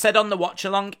 I said on the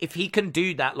watch-along, if he can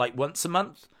do that like once a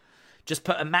month, just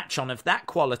put a match on of that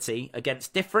quality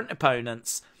against different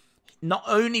opponents, not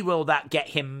only will that get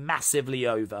him massively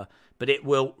over, but it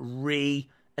will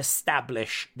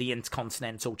re-establish the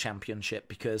Intercontinental Championship,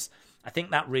 because I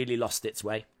think that really lost its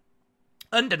way.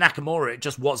 Under Nakamura, it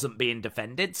just wasn't being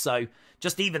defended, so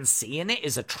just even seeing it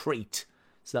is a treat.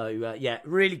 So, yeah,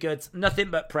 really good. Nothing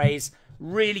but praise.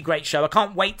 Really great show. I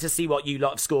can't wait to see what you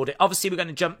lot have scored it. Obviously, we're going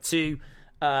to jump to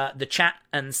the chat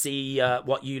and see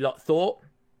what you lot thought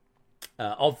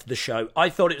of the show. I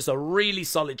thought it was a really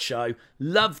solid show.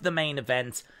 Loved the main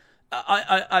event.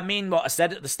 I mean what I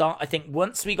said at the start. I think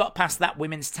once we got past that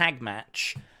women's tag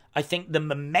match, I think the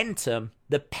momentum,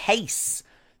 the pace,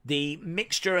 the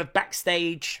mixture of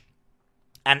backstage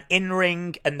and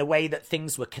in-ring and the way that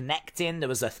things were connecting, there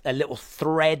was a little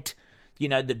thread. You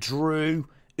know, the Drew,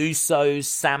 Usos,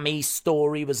 Sammy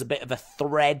story was a bit of a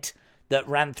thread that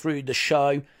ran through the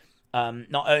show.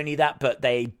 Not only that, but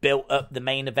they built up the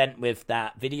main event with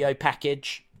that video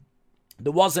package.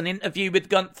 There was an interview with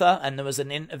Gunther, and there was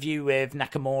an interview with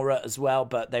Nakamura as well,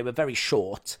 but they were very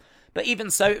short. But even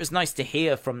so, it was nice to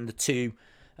hear from the two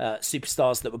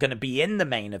superstars that were going to be in the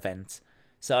main event.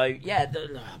 So, yeah,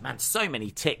 man, so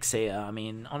many ticks here. I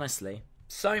mean, honestly,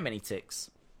 so many ticks.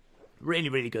 Really,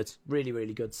 really good. Really,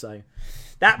 really good. So,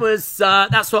 that's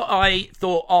what I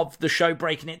thought of the show,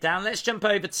 breaking it down. Let's jump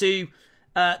over to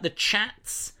the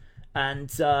chats,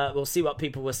 and we'll see what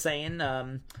people were saying.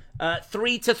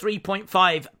 3 to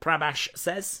 3.5, Prabash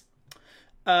says.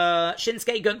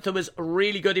 Shinsuke Gunther was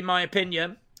really good in my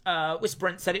opinion.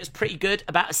 Whisperant said it was pretty good,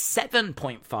 about a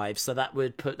 7.5. So that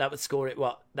would score it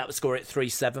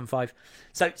 3.75.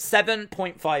 So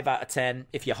 7.5 out of 10.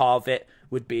 If you halve it,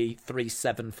 would be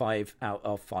 3.75 out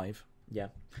of 5. Yeah,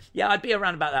 I'd be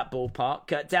around about that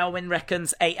ballpark. Delwyn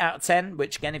reckons 8 out of 10,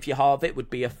 which again, if you halve it, would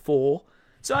be a 4.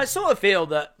 So I sort of feel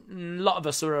that a lot of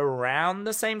us are around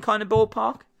the same kind of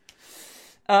ballpark.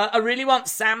 I really want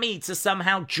Sammy to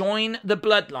somehow join the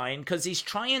bloodline because he's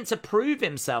trying to prove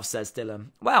himself, says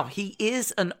Dylan. Well, he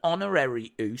is an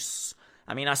honorary Us.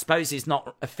 I mean, I suppose he's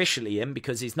not officially in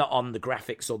because he's not on the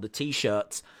graphics or the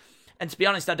t-shirts. And to be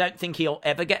honest, I don't think he'll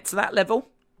ever get to that level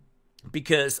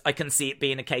because I can see it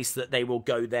being a case that they will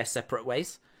go their separate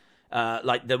ways.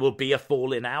 Like there will be a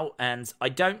falling out, and I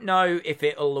don't know if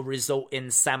it'll result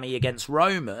in Sammy against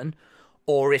Roman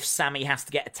or if Sammy has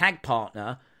to get a tag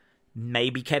partner.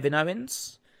 Maybe Kevin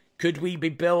Owens? Could we be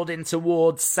building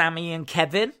towards Sammy and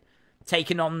Kevin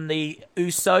taking on the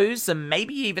Usos and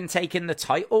maybe even taking the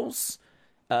titles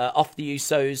off the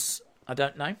Usos? I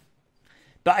don't know.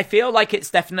 But I feel like it's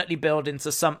definitely building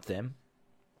to something.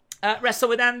 Wrestle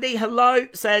with Andy, hello,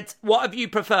 said, what have you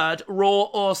preferred, Raw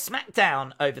or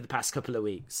SmackDown over the past couple of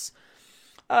weeks?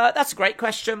 That's a great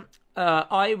question.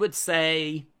 I would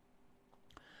say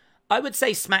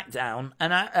SmackDown,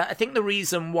 and I think the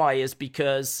reason why is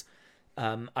because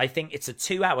I think it's a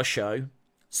 2-hour show,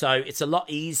 so it's a lot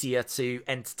easier to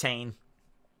entertain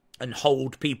and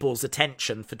hold people's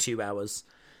attention for 2 hours.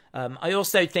 I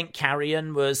also think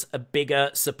Karrion was a bigger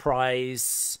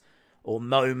surprise or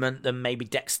moment than maybe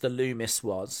Dexter Lumis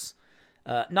was.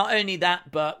 Not only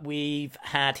that, but we've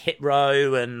had Hit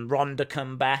Row and Ronda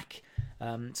come back.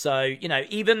 So, you know,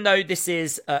 even though this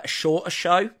is a shorter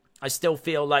show, I still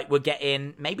feel like we're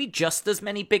getting maybe just as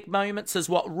many big moments as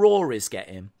what Raw is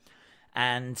getting.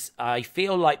 And I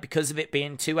feel like because of it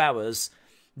being 2 hours,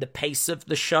 the pace of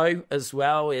the show as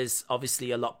well is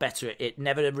obviously a lot better. It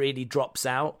never really drops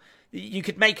out. You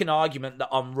could make an argument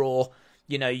that on Raw,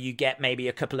 you know, you get maybe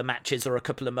a couple of matches or a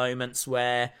couple of moments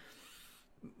where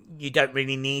you don't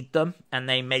really need them and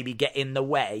they maybe get in the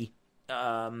way.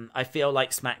 I feel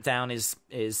like SmackDown is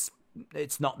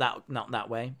it's not that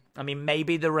way. I mean,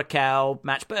 maybe the Raquel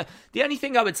match, but the only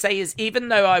thing I would say is, even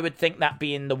though I would think that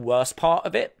being the worst part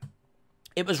of it,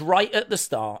 it was right at the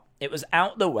start. It was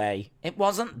out the way. It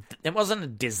wasn't a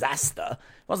disaster.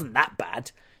 It wasn't that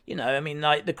bad. You know, I mean,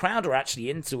 like the crowd were actually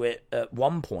into it at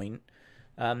one point.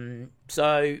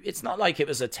 So it's not like it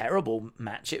was a terrible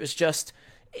match. It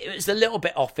was a little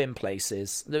bit off in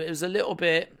places.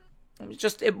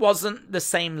 It wasn't the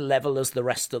same level as the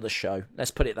rest of the show.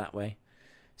 Let's put it that way.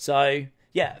 So,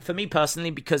 yeah, for me personally,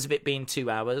 because of it being 2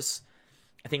 hours,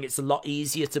 I think it's a lot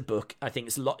easier to book. I think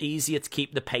it's a lot easier to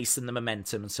keep the pace and the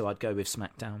momentum, and so I'd go with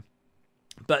SmackDown.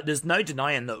 But there's no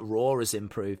denying that Raw has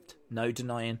improved. No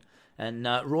denying. And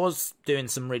Raw's doing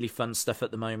some really fun stuff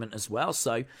at the moment as well.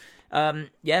 So,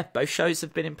 yeah, both shows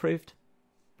have been improved.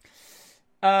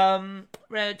 Do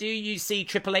you see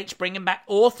Triple H bringing back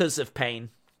Authors of Pain?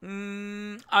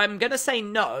 I'm going to say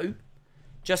no,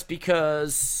 just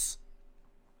because,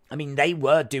 I mean, they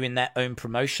were doing their own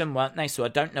promotion, weren't they? So I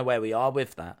don't know where we are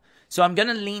with that. So I'm going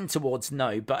to lean towards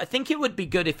no, but I think it would be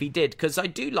good if he did, because I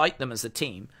do like them as a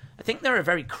team. I think they're a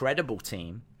very credible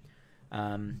team.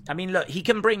 I mean, look, he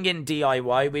can bring in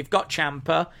DIY. We've got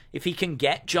Ciampa. If he can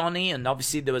get Johnny, and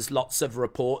obviously there was lots of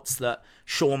reports that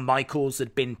Shawn Michaels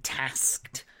had been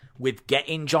tasked with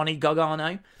getting Johnny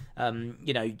Gargano.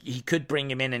 You know, he could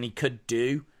bring him in and he could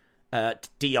do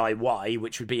DIY,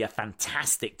 which would be a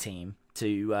fantastic team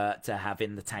to have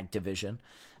in the tag division.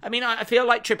 I mean, I feel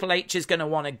like Triple H is going to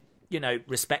want to,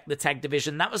 respect the tag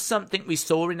division. That was something we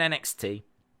saw in NXT.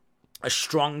 A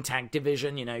strong tag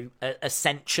division,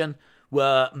 Ascension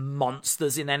were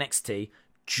monsters in NXT.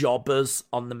 Jobbers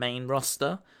on the main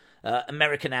roster.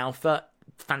 American Alpha,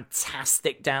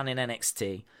 fantastic down in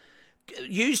NXT.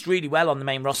 Used really well on the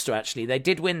main roster, actually. They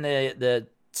did win the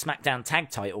SmackDown tag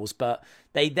titles, but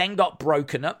they then got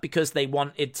broken up because they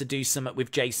wanted to do something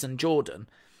with Jason Jordan.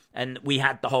 And we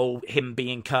had the whole him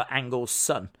being Kurt Angle's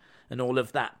son and all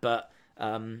of that. But,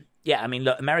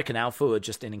 look, American Alpha were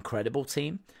just an incredible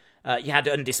team. You had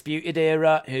Undisputed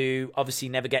Era, who obviously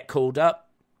never get called up.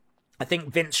 I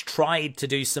think Vince tried to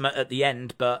do something at the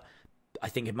end, but I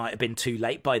think it might have been too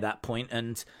late by that point.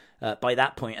 And by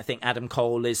that point, I think Adam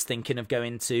Cole is thinking of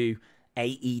going to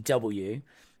AEW.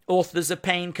 Authors of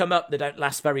Pain come up. They don't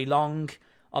last very long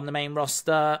on the main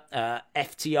roster.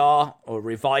 FTR, or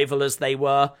Revival as they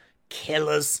were,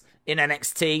 killers in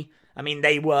NXT. I mean,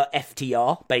 they were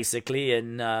FTR, basically,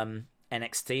 in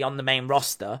NXT on the main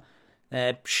roster.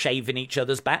 They're shaving each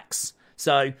other's backs.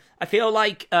 So I feel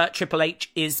like Triple H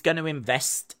is going to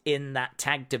invest in that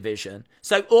tag division.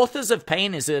 So Authors of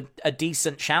Pain is a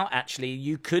decent shout, actually.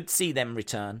 You could see them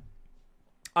return.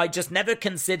 I just never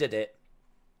considered it.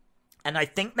 And I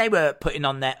think they were putting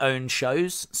on their own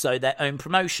shows, so their own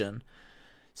promotion.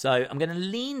 So I'm going to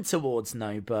lean towards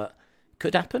no, but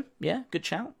could happen. Yeah, good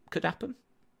shout. Could happen.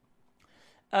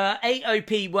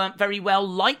 AOP weren't very well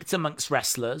liked amongst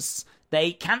wrestlers.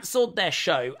 They cancelled their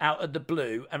show out of the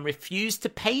blue and refused to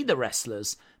pay the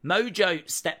wrestlers. Mojo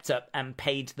stepped up and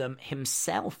paid them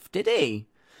himself, did he?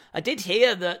 I did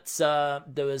hear that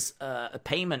there was a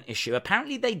payment issue.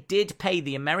 Apparently they did pay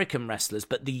the American wrestlers,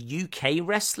 but the UK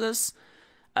wrestlers,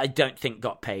 I don't think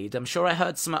got paid. I'm sure I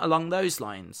heard something along those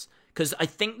lines. Because I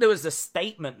think there was a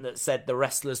statement that said the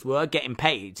wrestlers were getting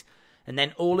paid. And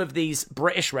then all of these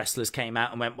British wrestlers came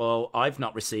out and went, well, I've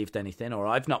not received anything, or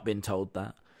I've not been told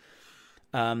that.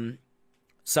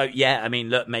 So, yeah, I mean,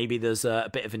 look, maybe there's a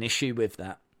bit of an issue with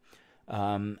that.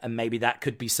 And maybe that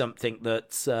could be something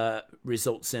that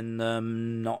results in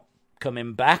them not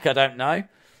coming back. I don't know.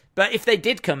 But if they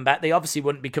did come back, they obviously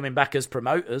wouldn't be coming back as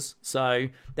promoters. So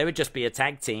they would just be a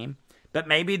tag team. But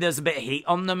maybe there's a bit of heat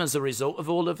on them as a result of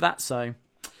all of that. So,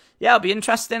 yeah, it'll be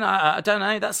interesting. I don't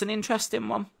know. That's an interesting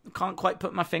one. I can't quite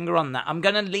put my finger on that. I'm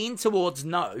going to lean towards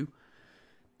no.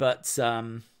 But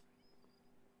for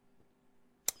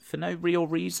no real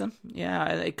reason. Yeah,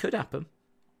 it could happen.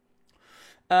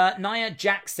 Nia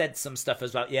Jax said some stuff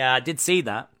as well. Yeah, I did see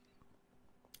that.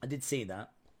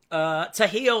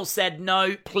 Tahil said,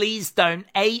 no, please don't.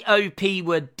 AOP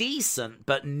were decent,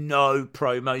 but no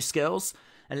promo skills.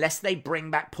 Unless they bring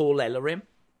back Paul Ellering.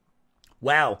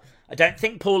 Well, I don't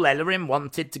think Paul Ellering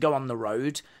wanted to go on the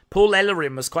road. Paul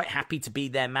Ellering was quite happy to be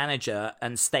their manager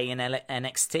and stay in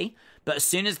NXT. But as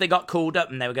soon as they got called up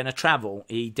and they were going to travel,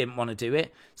 he didn't want to do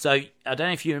it. So I don't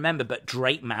know if you remember, but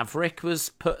Drake Maverick was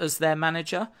put as their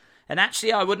manager. And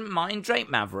actually, I wouldn't mind Drake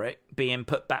Maverick being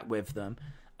put back with them.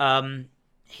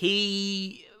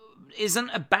 He isn't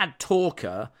a bad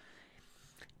talker.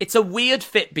 It's a weird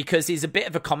fit because he's a bit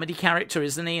of a comedy character,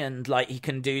 isn't he? And like he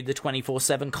can do the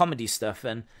 24/7 comedy stuff.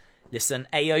 And listen,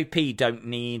 AOP don't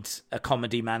need a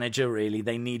comedy manager, really.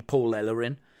 They need Paul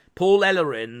Ellering. Paul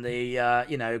Ellering,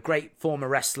 the great former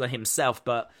wrestler himself,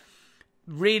 but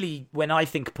really, when I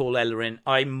think of Paul Ellering,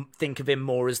 I think of him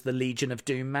more as the Legion of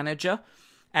Doom manager.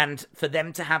 And for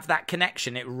them to have that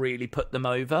connection, it really put them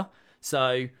over.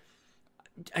 So, you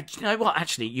know what?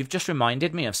 Actually, you've just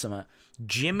reminded me of something.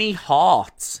 Jimmy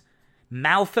Hart,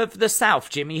 Mouth of the South,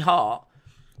 Jimmy Hart,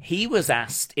 he was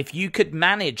asked, if you could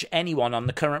manage anyone on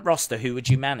the current roster, who would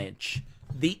you manage?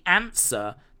 The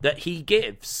answer that he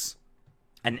gives,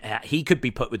 and he could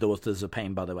be put with Authors of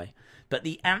Pain, by the way, but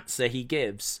the answer he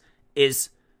gives is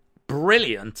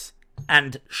brilliant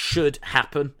and should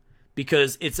happen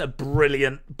because it's a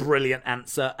brilliant, brilliant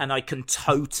answer, and I can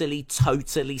totally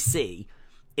see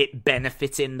it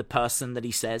benefiting the person that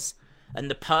he says. And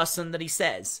the person that he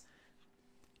says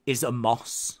is a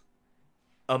Moss.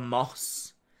 A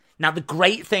Moss. Now, the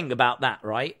great thing about that,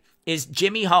 right, is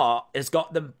Jimmy Hart has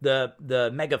got the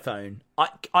megaphone.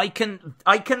 I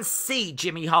can see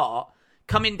Jimmy Hart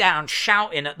coming down,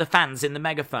 shouting at the fans in the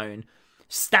megaphone,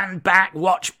 stand back,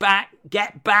 watch back,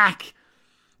 get back.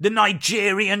 The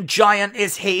Nigerian giant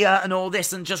is here and all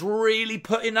this, and just really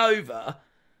putting over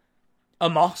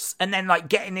Moss, and then like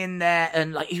getting in there,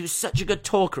 and like he was such a good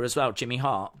talker as well, Jimmy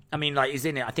Hart. I mean, like he's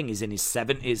in it. I think he's in his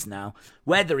 70s now.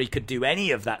 Whether he could do any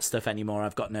of that stuff anymore,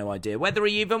 I've got no idea. Whether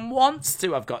he even wants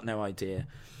to, I've got no idea.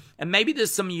 And maybe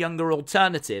there's some younger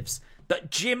alternatives. But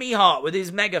Jimmy Hart with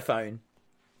his megaphone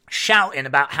shouting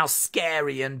about how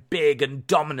scary and big and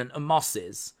dominant Moss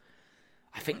is,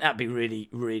 I think that'd be really,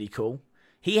 really cool.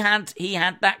 He had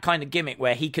that kind of gimmick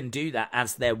where he can do that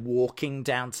as they're walking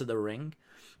down to the ring.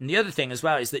 And the other thing as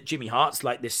well is that Jimmy Hart's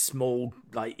like this small,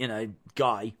 like, you know,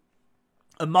 guy.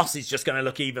 And Moss is just going to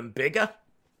look even bigger.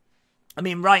 I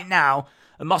mean, right now,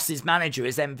 Moss's manager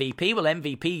is MVP. Well,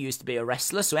 MVP used to be a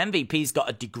wrestler, so MVP's got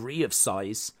a degree of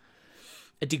size.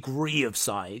 A degree of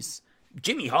size.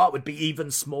 Jimmy Hart would be even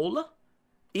smaller.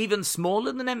 Even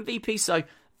smaller than MVP, so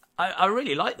I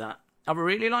really like that. I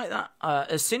really like that.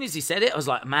 As soon as he said it, I was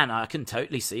like, man, I can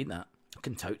totally see that. I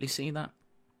can totally see that.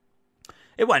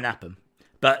 It won't happen,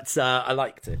 but I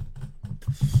liked it.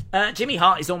 Jimmy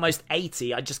Hart is almost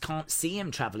 80. I just can't see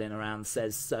him travelling around,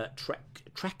 says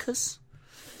Trekkers.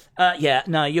 Yeah,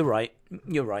 no, you're right.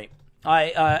 You're right.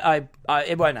 I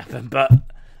it won't happen, but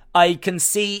I can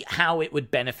see how it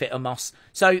would benefit Moss.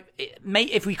 So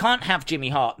if we can't have Jimmy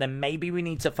Hart, then maybe we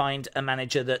need to find a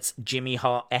manager that's Jimmy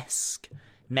Hart-esque.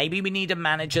 Maybe we need a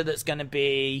manager that's going to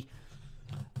be...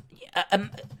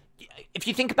 if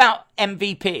you think about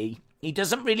MVP, he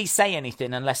doesn't really say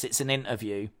anything unless it's an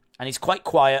interview. And he's quite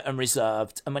quiet and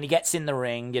reserved. And when he gets in the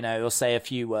ring, you know, he'll say a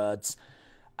few words.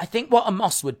 I think what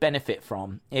Moss would benefit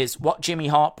from is what Jimmy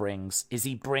Hart brings. Is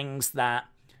he brings that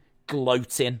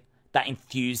gloating, that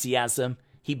enthusiasm.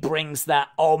 He brings that,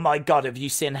 oh my God, have you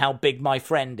seen how big my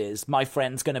friend is? My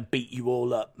friend's going to beat you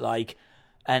all up.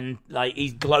 And he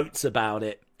gloats about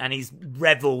it, and he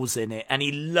revels in it, and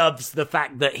he loves the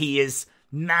fact that he is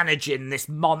managing this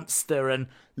monster, and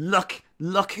look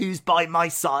who's by my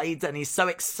side, and he's so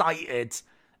excited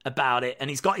about it, and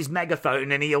he's got his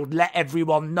megaphone, and he'll let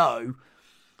everyone know.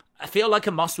 I feel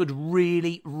like Moss would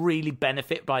really, really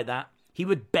benefit by that. He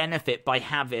would benefit by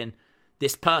having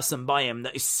this person by him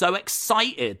that is so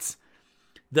excited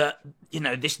that, you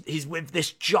know, he's with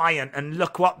this giant, and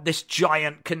look what this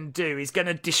giant can do. He's going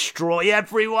to destroy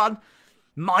everyone.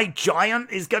 My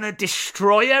giant is going to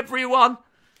destroy everyone.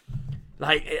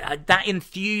 Like, that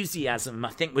enthusiasm, I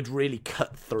think, would really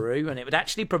cut through, and it would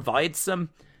actually provide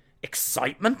some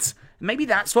excitement. Maybe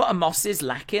that's what Moss is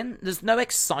lacking. There's no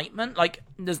excitement. Like,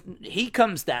 he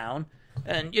comes down,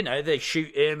 and, you know, they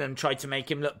shoot him and try to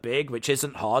make him look big, which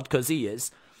isn't hard, because he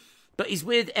is. But he's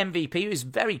with MVP, who's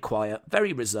very quiet,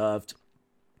 very reserved,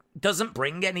 doesn't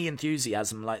bring any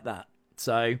enthusiasm like that.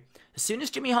 So, as soon as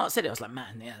Jimmy Hart said it, I was like,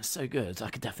 man, yeah, that's so good. I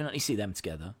could definitely see them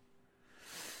together.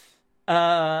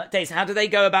 Days, how do they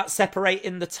go about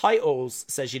separating the titles,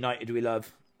 says United We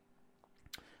Love?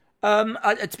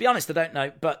 To be honest, I don't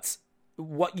know. But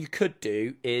what you could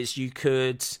do is you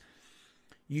could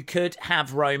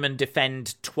have Roman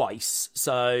defend twice.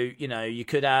 So, you know, you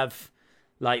could have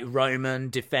like Roman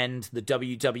defend the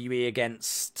WWE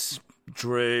against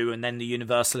Drew and then the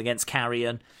Universal against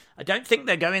Karrion. I don't think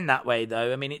they're going that way,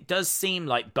 though. I mean, it does seem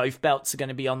like both belts are going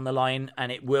to be on the line,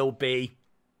 and it will be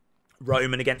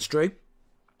Roman against Drew.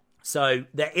 So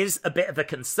there is a bit of a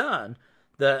concern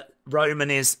that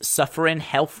Roman is suffering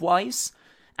health-wise.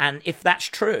 And if that's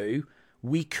true,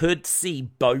 we could see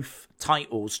both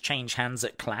titles change hands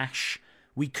at Clash.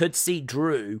 We could see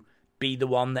Drew be the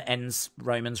one that ends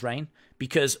Roman's reign,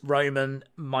 because Roman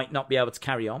might not be able to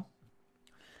carry on.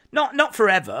 Not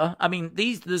forever. I mean,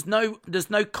 there's no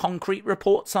concrete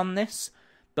reports on this,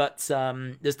 but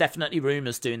there's definitely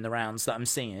rumours doing the rounds that I'm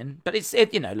seeing. But it's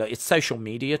social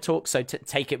media talk, so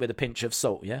take it with a pinch of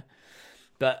salt, yeah.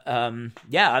 But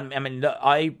yeah, I mean, look,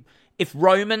 if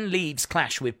Roman leaves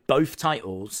Clash with both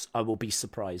titles, I will be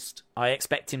surprised. I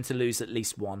expect him to lose at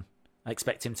least one. And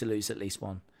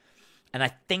I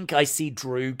think I see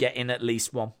Drew getting at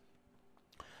least one.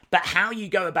 But how you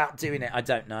go about doing it, I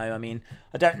don't know. I mean,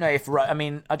 I don't know if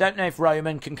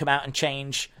Roman can come out and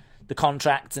change the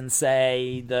contract and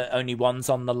say that only one's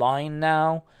on the line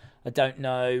now. I don't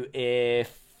know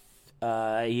if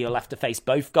he'll have to face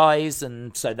both guys,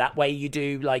 and so that way you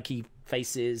do, like, he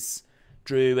faces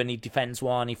Drew and he defends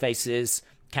one, he faces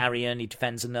Karrion, he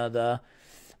defends another.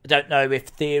 I don't know if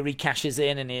Theory cashes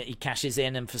in and he cashes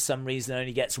in and for some reason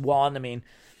only gets one. I mean,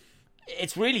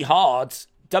 it's really hard.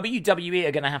 WWE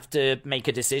are going to have to make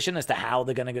a decision as to how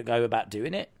they're going to go about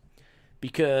doing it,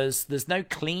 because there's no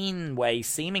clean way,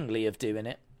 seemingly, of doing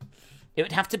it. It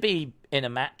would have to be in a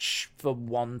match for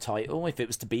one title, if it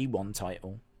was to be one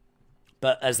title.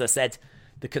 But as I said,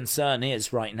 the concern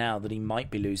is right now that he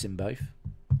might be losing both.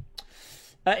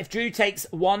 If Drew takes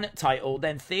one title,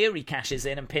 then Theory cashes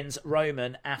in and pins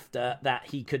Roman. After that,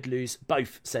 he could lose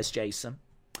both, says Jason.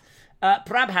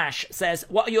 Prabhash says,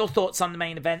 what are your thoughts on the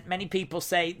main event? Many people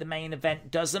say the main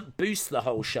event doesn't boost the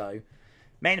whole show.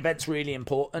 main event's really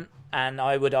important, and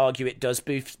I would argue it does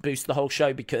boost the whole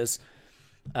show because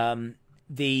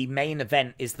the main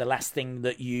event is the last thing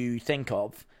that you think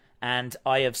of. And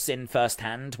I have seen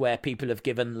firsthand where people have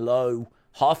given low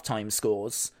halftime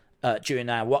scores during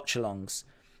our watch-alongs.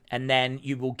 And then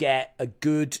you will get a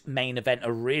good main event,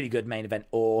 a really good main event,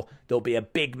 or there'll be a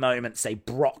big moment, say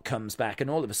Brock comes back, and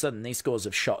all of a sudden these scores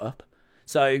have shot up.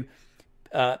 So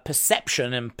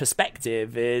perception and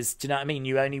perspective is, do you know what I mean?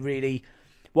 You only really...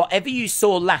 Whatever you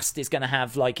saw last is going to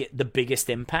have like the biggest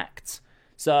impact.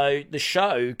 So the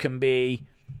show can be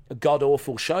a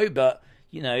god-awful show, but,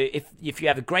 you know, if you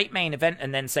have a great main event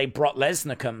and then, say, Brock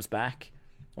Lesnar comes back,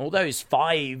 all those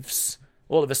 5s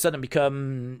all of a sudden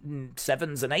become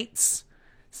 7s and 8s.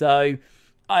 So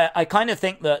I kind of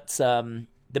think that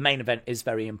the main event is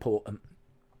very important.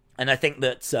 And I think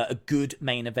that a good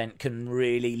main event can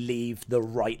really leave the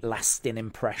right lasting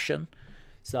impression.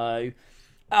 So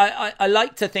I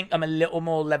like to think I'm a little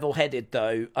more level-headed,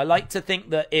 though. I like to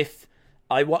think that if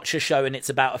I watch a show and it's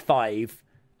about a 5,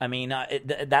 I mean,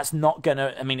 that's not going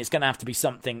to... I mean, it's going to have to be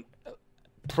something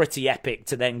pretty epic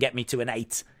to then get me to an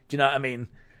 8. Do you know what I mean?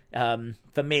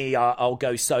 For me, I'll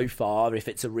go so far if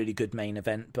it's a really good main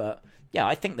event. But, yeah,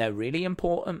 I think they're really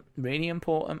important. Really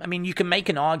important. I mean, you can make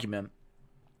an argument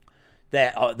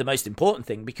they're the most important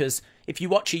thing, because if you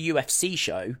watch a UFC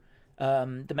show...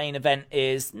 the main event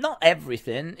is not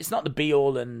everything. It's not the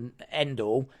be-all and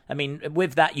end-all. I mean,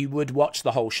 with that, you would watch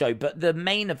the whole show. But the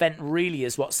main event really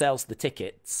is what sells the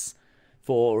tickets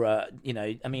for, you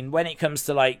know... I mean, when it comes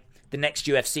to, like, the next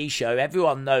UFC show,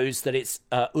 everyone knows that it's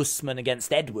Usman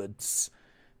against Edwards.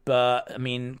 But, I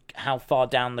mean, how far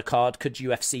down the card could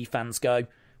UFC fans go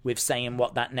with saying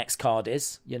what that next card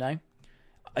is, you know?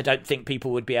 I don't think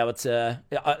people would be able to...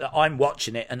 I'm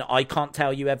watching it, and I can't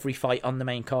tell you every fight on the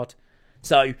main card.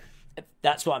 So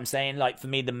that's what I'm saying. Like, for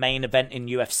me, the main event in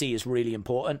UFC is really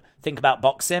important. Think about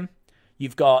boxing.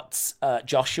 You've got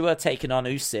Joshua taking on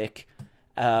Usyk.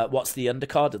 What's the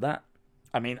undercard of that?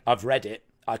 I mean, I've read it.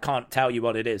 I can't tell you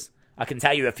what it is. I can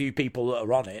tell you a few people that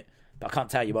are on it, but I can't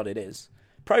tell you what it is.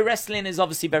 Pro wrestling is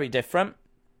obviously very different.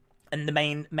 And the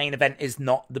main event is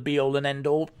not the be-all and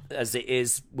end-all, as it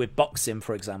is with boxing,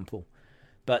 for example.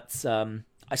 But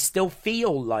I still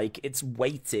feel like it's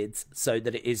weighted so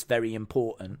that it is very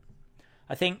important.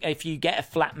 I think if you get a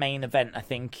flat main event, I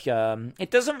think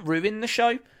it doesn't ruin the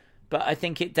show, but I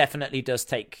think it definitely does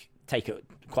take it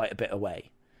quite a bit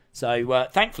away. So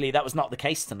thankfully, that was not the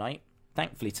case tonight.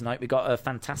 Thankfully, tonight we got a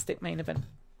fantastic main event.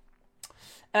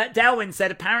 Delwyn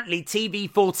said apparently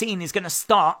TV14 is going to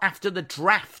start after the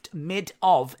draft mid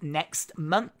of next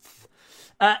month.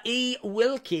 E.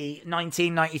 Wilkie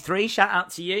 1993, shout out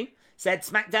to you, said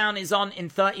SmackDown is on in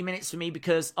 30 minutes for me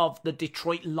because of the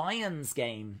Detroit Lions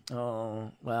game.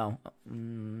 Oh, well,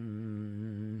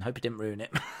 hope it didn't ruin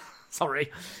it.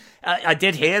 Sorry. I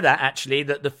did hear that, actually,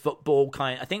 that the football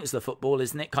I think it was the football,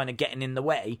 isn't it, kind of getting in the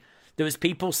way. There was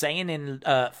people saying in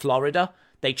Florida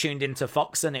they tuned into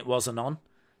Fox and it wasn't on.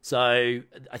 So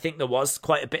I think there was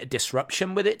quite a bit of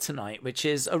disruption with it tonight, which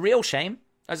is a real shame.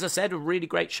 As I said, a really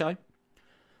great show.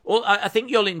 Well, I think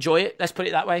you'll enjoy it. Let's put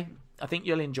it that way. I think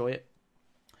you'll enjoy it.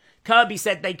 Kirby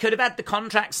said they could have had the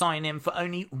contract sign in for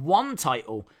only one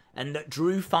title and that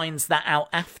Drew finds that out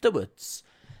afterwards.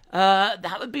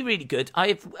 That would be really good.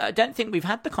 I don't think we've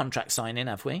had the contract sign in,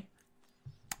 have we?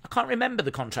 I can't remember the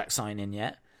contract sign in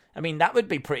yet. I mean, that would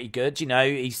be pretty good. You know,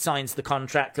 he signs the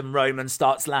contract and Roman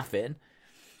starts laughing.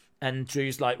 And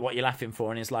Drew's like, what are you laughing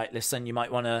for? And he's like, listen, you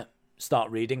might want to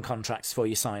start reading contracts before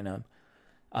you sign them.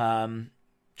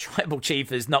 Tribal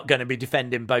Chief is not going to be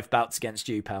defending both belts against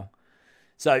you, pal.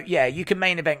 So, yeah, you can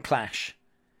main event Clash.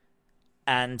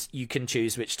 And you can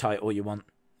choose which title you want.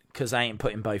 Because I ain't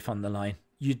putting both on the line.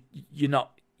 You're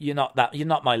not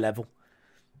my level.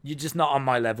 You're just not on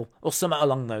my level. Or something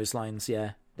along those lines,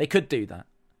 yeah. They could do that.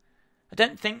 I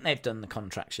don't think they've done the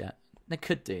contracts yet. They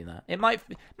could do that. It might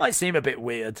seem a bit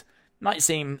weird. Might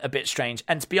seem a bit strange.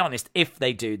 And to be honest, if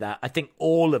they do that, I think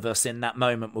all of us in that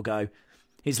moment will go,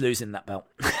 he's losing that belt.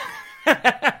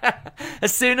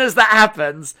 As soon as that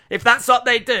happens, if that's what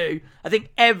they do, I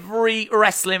think every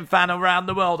wrestling fan around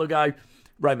the world will go,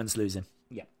 Roman's losing.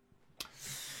 Yeah.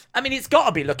 I mean, it's got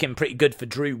to be looking pretty good for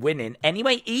Drew winning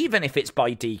anyway, even if it's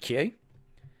by DQ.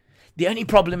 The only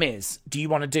problem is, do you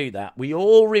want to do that? We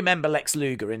all remember Lex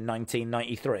Luger in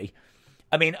 1993.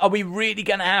 I mean, are we really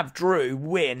going to have Drew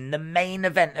win the main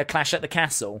event of Clash at the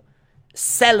Castle?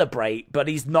 Celebrate, but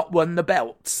he's not won the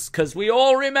belts. Because we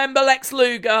all remember Lex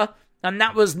Luger, and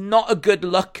that was not a good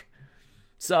look.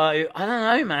 So, I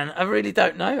don't know, man. I really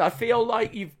don't know. I feel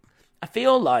like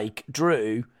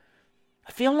Drew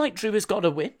has got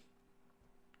to win.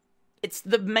 It's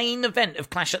the main event of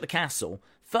Clash at the Castle.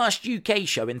 First UK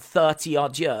show in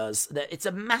 30-odd years. It's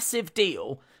a massive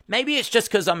deal. Maybe it's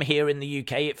just because I'm here in the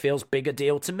UK, it feels bigger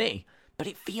deal to me. But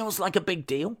it feels like a big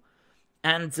deal.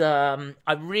 And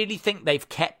I really think they've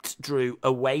kept Drew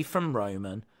away from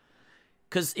Roman.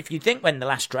 Because if you think when the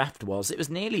last draft was, it was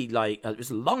nearly like, it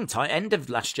was a long time, end of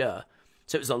last year.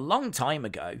 So it was a long time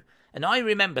ago. And I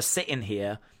remember sitting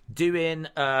here doing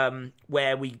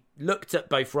where we looked at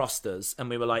both rosters and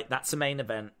we were like, that's a main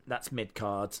event, that's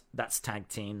mid-card, that's tag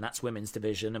team, that's women's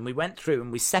division. And we went through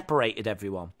and we separated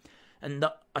everyone. And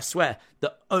I swear,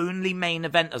 the only main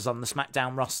eventers on the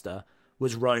SmackDown roster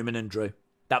was Roman and Drew.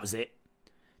 That was it.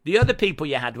 The other people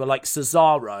you had were like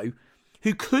Cesaro,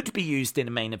 who could be used in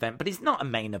a main event, but he's not a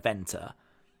main eventer.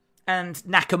 And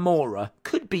Nakamura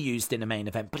could be used in a main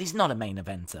event, but he's not a main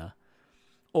eventer.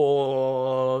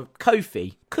 Or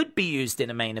Kofi could be used in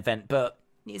a main event, but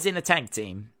he's in a tag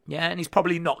team. Yeah, and he's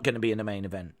probably not going to be in a main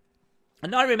event.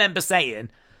 And I remember saying,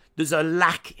 there's a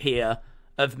lack here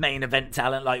of main event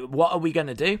talent. Like, what are we going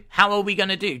to do? How are we going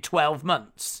to do 12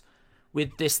 months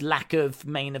with this lack of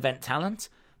main event talent?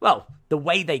 Well, the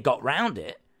way they got round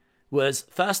it was,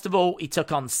 first of all, he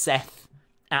took on Seth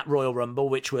at Royal Rumble,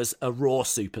 which was a Raw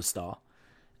superstar.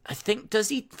 I think, does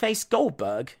he face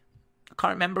Goldberg? I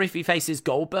can't remember if he faces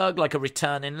Goldberg, like a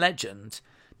returning legend.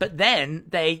 But then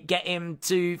they get him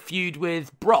to feud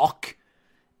with Brock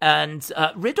and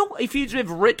Riddle. He feuds with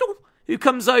Riddle, who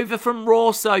comes over from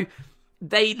Raw. So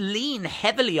they lean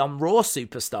heavily on Raw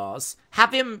superstars,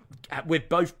 have him with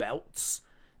both belts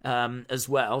as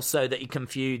well, so that he can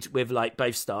feud with like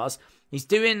both stars. He's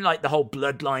doing like the whole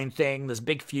bloodline thing. There's a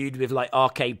big feud with like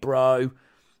RK Bro.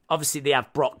 Obviously, they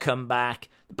have Brock come back.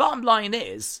 The bottom line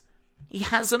is, he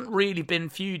hasn't really been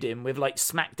feuding with like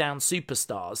SmackDown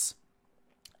superstars.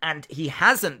 And he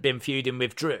hasn't been feuding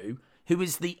with Drew, who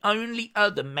is the only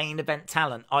other main event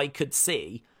talent I could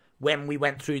see when we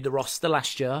went through the roster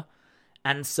last year.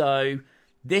 And so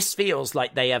this feels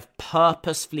like they have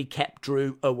purposefully kept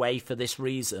Drew away for this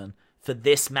reason, for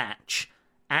this match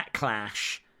at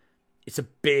Clash. It's a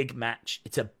big match.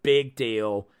 It's a big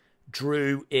deal.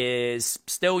 Drew is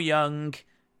still young,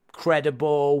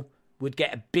 credible, would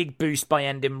get a big boost by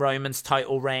ending Roman's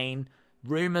title reign.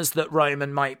 Rumours that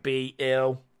Roman might be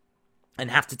ill and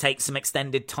have to take some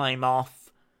extended time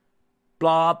off.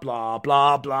 Blah, blah,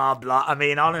 blah, blah, blah. I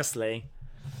mean, honestly,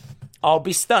 I'll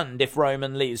be stunned if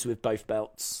Roman leaves with both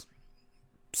belts.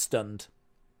 Stunned.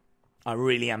 I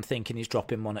really am thinking he's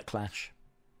dropping one at Clash.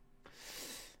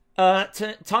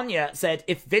 Tanya said,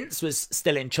 if Vince was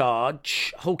still in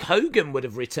charge, Hulk Hogan would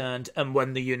have returned and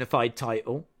won the unified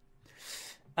title.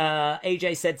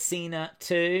 AJ said Cena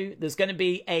too. There's going to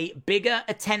be a bigger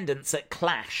attendance at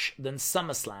Clash than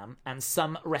SummerSlam and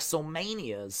some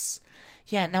WrestleManias.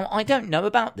 Yeah, now I don't know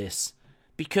about this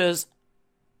because,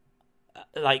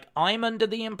 like, I'm under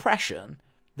the impression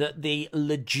that the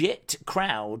legit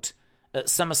crowd at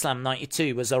SummerSlam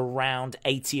 92 was around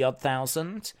 80-odd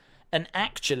thousand. And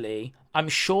actually, I'm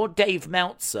sure Dave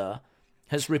Meltzer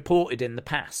has reported in the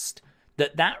past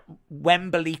that that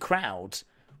Wembley crowd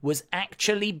was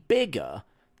actually bigger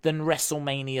than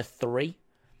WrestleMania 3.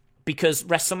 Because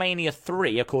WrestleMania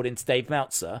 3, according to Dave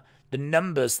Meltzer, the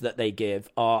numbers that they give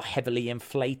are heavily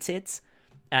inflated.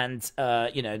 And,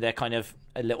 they're kind of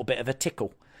a little bit of a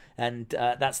tickle. And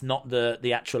that's not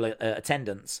the actual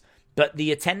attendance. But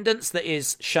the attendance that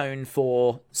is shown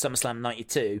for SummerSlam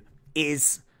 92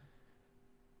 is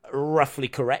roughly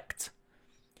correct.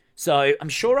 So I'm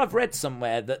sure I've read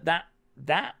somewhere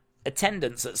that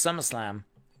attendance at SummerSlam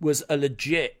was a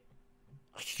legit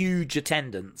huge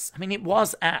attendance. I mean, it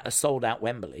was at a sold-out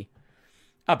Wembley.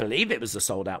 I believe it was a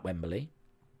sold-out Wembley.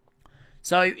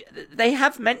 So they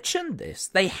have mentioned this.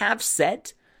 They have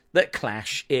said that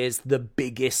Clash is the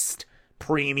biggest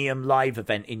premium live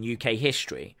event in UK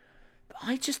history. But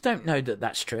I just don't know that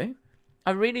that's true.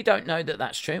 I really don't know that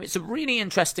that's true. It's a really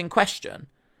interesting question.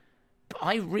 But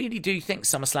I really do think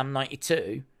SummerSlam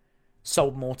 92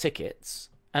 sold more tickets.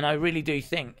 And I really do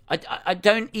think... I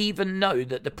don't even know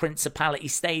that the Principality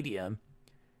Stadium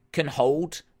can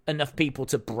hold enough people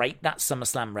to break that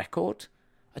SummerSlam record.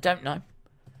 I don't know.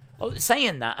 Well,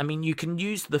 saying that, I mean, you can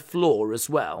use the floor as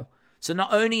well. So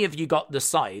not only have you got the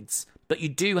sides, but you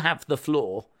do have the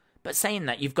floor. But saying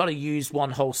that, you've got to use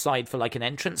one whole side for like an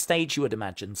entrance stage, you would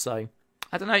imagine. So,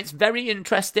 I don't know. It's very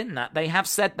interesting that they have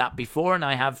said that before, and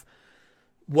I have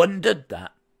wondered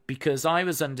that. Because I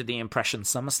was under the impression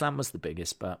SummerSlam was the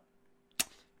biggest, but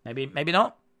maybe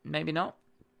not. Maybe not.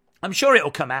 I'm sure it'll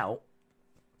come out.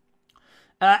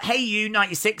 Hey You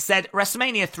 96 said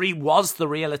WrestleMania 3 was the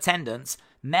real attendance.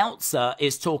 Meltzer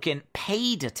is talking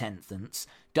paid attendance.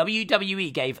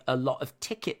 WWE gave a lot of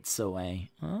tickets away.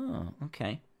 Oh,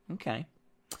 okay.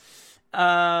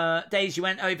 Days, you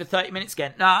went over 30 minutes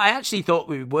again. No, I actually thought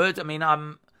we would. I mean,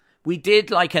 we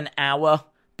did like an hour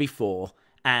before,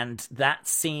 and that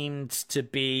seemed to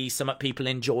be something people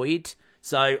enjoyed.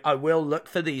 So I will look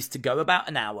for these to go about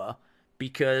an hour,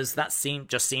 because that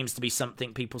just seems to be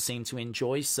something people seem to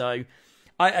enjoy. So,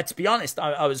 to be honest,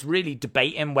 I was really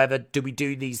debating whether do we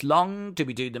do these long, do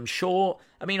we do them short?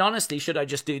 I mean, honestly, should I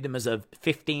just do them as a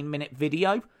 15-minute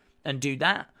video and do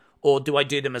that? Or do I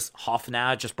do them as half an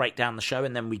hour, just break down the show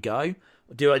and then we go?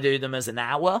 Or do I do them as an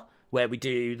hour, where we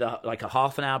do a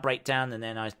half an hour breakdown and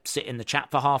then I sit in the chat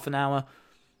for half an hour?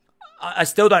 I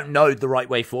still don't know the right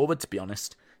way forward, to be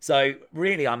honest. So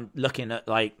really, I'm looking at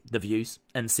like the views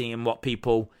and seeing what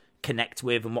people connect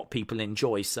with and what people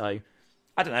enjoy. So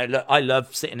I don't know. Look, I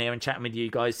love sitting here and chatting with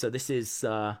you guys. So this is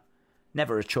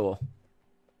never a chore.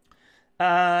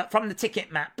 From the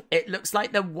ticket map, it looks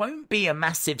like there won't be a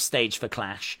massive stage for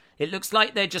Clash. It looks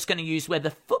like they're just going to use where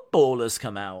the footballers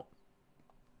come out.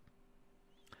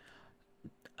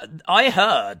 I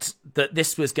heard that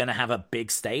this was going to have a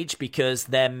big stage because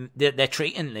they're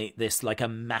treating this like a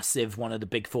massive one of the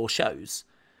big four shows.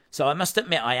 So I must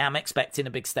admit, I am expecting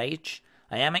a big stage.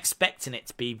 I am expecting it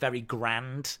to be very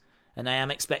grand, and I am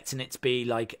expecting it to be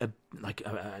like a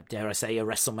dare I say, a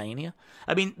WrestleMania.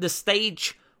 I mean, the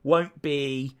stage won't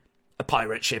be a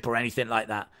pirate ship or anything like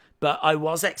that, but I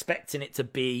was expecting it to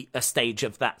be a stage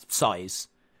of that size.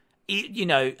 You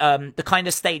know, the kind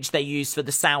of stage they use for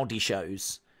the Saudi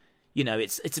shows. You know,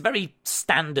 it's a very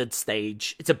standard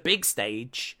stage. It's a big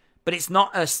stage, but it's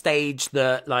not a stage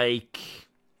that, like,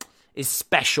 is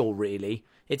special, really.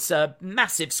 It's a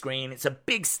massive screen. It's a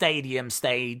big stadium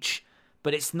stage,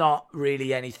 but it's not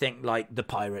really anything like the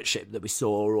pirate ship that we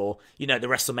saw, or, you know, the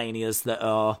WrestleManias that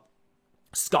are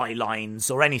skylines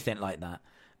or anything like that.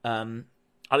 I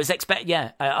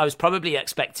was probably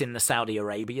expecting the Saudi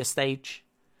Arabia stage.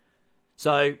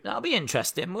 So that'll be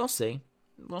interesting. We'll see.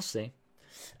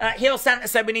 Heel Santa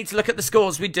said we need to look at the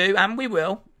scores. We do, and we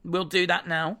will. We'll do that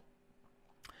now.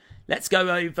 Let's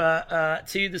go over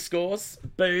to the scores.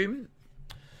 Boom.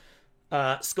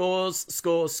 Scores.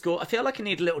 I feel like I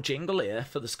need a little jingle here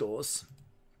for the scores.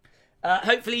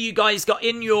 Hopefully you guys got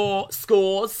in your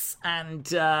scores,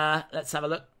 and let's have a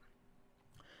look.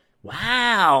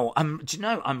 Wow. Do you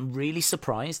know, I'm really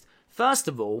surprised. First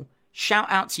of all, shout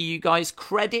out to you guys.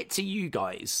 Credit to you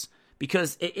guys.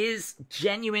 Because it is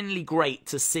genuinely great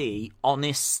to see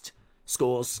honest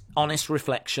scores, honest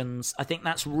reflections. I think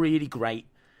that's really great,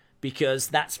 because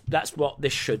that's what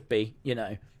this should be, you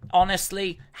know.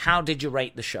 Honestly, how did you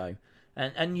rate the show?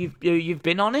 And you've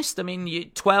been honest. I mean,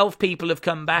 12 people have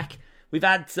come back. We've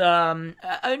had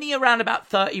only around about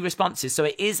 30 responses, so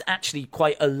it is actually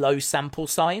quite a low sample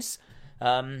size.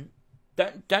 Don't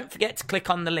forget to click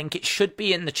on the link. It should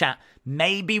be in the chat.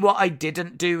 Maybe what I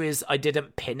didn't do is I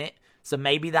didn't pin it. So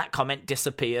maybe that comment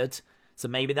disappeared. So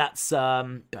maybe that's...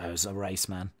 it was a race,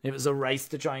 man. It was a race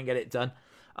to try and get it done.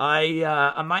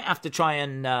 I might have to try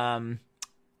and...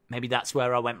 maybe that's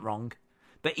where I went wrong.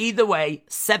 But either way,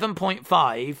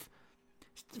 7.5...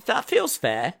 that feels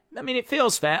fair. I mean, it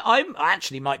feels fair. I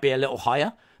actually might be a little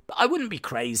higher, but I wouldn't be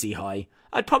crazy high.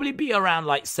 I'd probably be around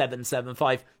like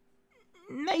 7.5.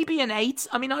 Maybe an 8.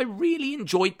 I mean, I really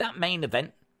enjoyed that main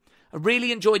event.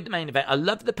 I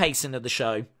love the pacing of the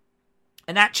show.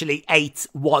 And actually, 8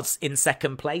 was in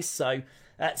second place. So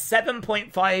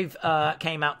 7.5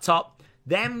 came out top.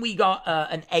 Then we got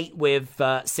an 8 with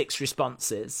 6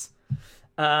 responses.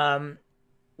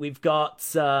 We've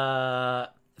got a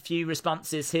few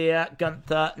responses here.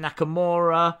 Gunther,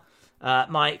 Nakamura.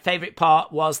 My favourite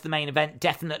part was the main event.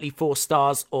 Definitely 4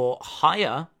 stars or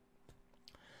higher.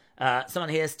 Someone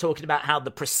here is talking about how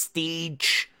the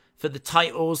prestige for the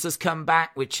titles has come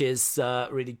back, which is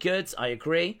really good. I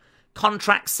agree.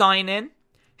 Contract signing.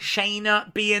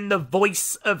 Shayna being the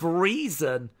voice of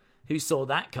reason. Who saw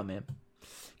that come in?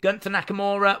 Gunther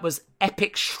Nakamura was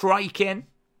epic striking.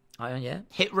 Oh, yeah.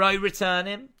 Hit Row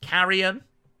returning. Karrion.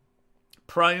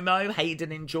 Promo.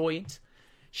 Hayden enjoyed.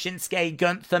 Shinsuke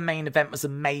Gunther main event was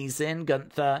amazing.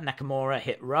 Gunther Nakamura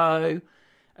hit Row.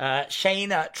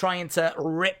 Shayna trying to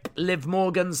rip Liv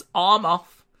Morgan's arm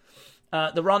off.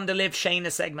 The Ronda Liv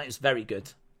Shayna segment was very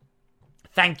good.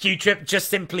 Thank you, just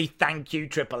simply thank you,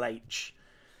 Triple H.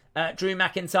 Drew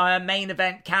McIntyre, main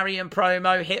event, Karrion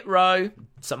promo, hit Row.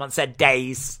 Someone said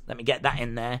days. Let me get that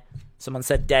in there. Someone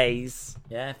said days.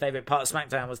 Yeah, favourite part of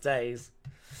SmackDown was days.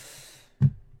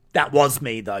 That was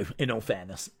me, though, in all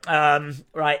fairness.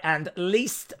 Right, and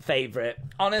least favourite.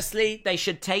 Honestly, they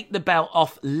should take the belt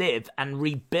off Liv and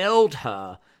rebuild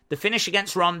her. The finish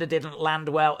against Ronda didn't land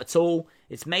well at all.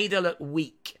 It's made her look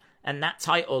weak, and that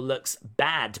title looks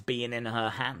bad being in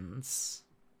her hands.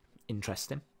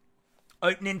 Interesting.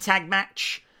 Opening tag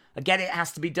match. I get it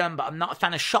has to be done, but I'm not a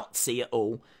fan of Shotzi at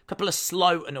all. A couple of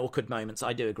slow and awkward moments.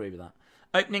 I do agree with that.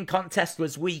 Opening contest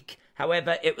was weak.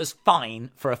 However, it was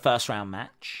fine for a first round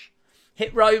match.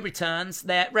 Hit Row returns.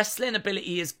 Their wrestling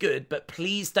ability is good, but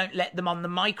please don't let them on the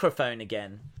microphone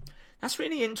again. That's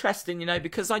really interesting,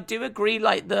 because I do agree,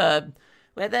 where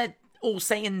they're all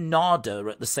saying nada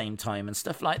at the same time and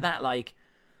stuff like that. Like,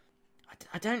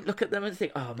 I don't look at them and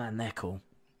think, oh man, they're cool.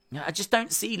 I just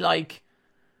don't see, I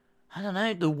don't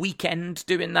know, The Weeknd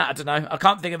doing that. I don't know. I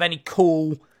can't think of any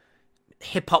cool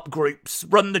hip-hop groups.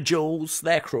 Run the Jewels,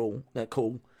 they're cool. They're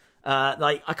cool.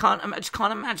 I just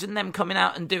can't imagine them coming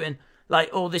out and doing,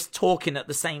 all this talking at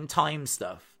the same time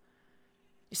stuff.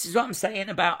 This is what I'm saying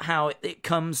about how it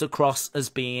comes across as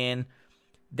being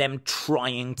them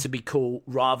trying to be cool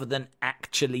rather than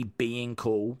actually being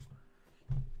cool.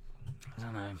 I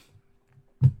don't know.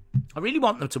 I really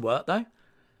want them to work, though.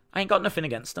 I ain't got nothing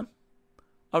against them.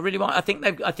 I think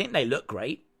they look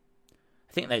great.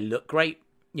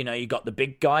 You got the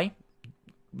big guy,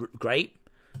 great.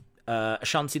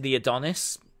 Ashanti the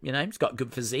Adonis, he's got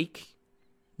good physique.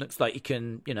 Looks like he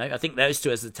can, I think those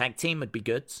two as a tag team would be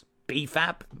good.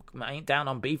 B-Fab, I ain't down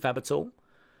on B-Fab at all.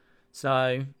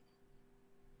 So,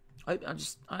 I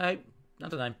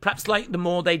don't know. Perhaps the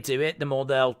more they do it, the more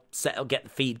they'll get the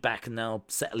feedback and they'll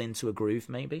settle into a groove,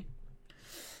 maybe.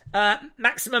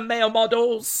 Maximum Male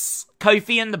Models,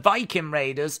 Kofi and the Viking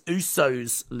Raiders,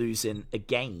 Usos losing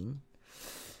again.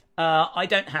 I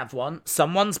don't have one.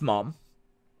 Someone's mom.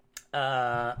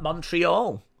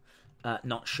 Montreal.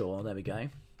 Not sure. There we go.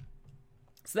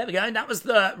 So there we go. That was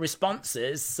the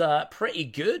responses. Pretty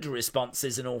good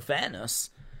responses, in all fairness,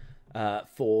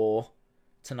 for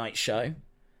tonight's show,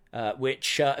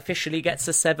 which officially gets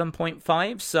a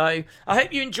 7.5. So I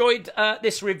hope you enjoyed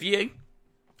this review.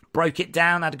 Broke it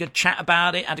down, had a good chat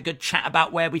about it, had a good chat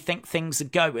about where we think things are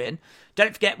going.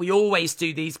 Don't forget, we always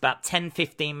do these about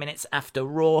 10-15 minutes after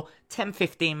Raw,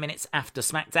 10-15 minutes after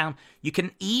SmackDown. You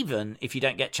can even, if you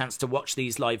don't get a chance to watch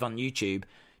these live on YouTube,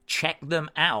 check them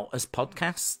out as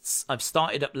podcasts. I've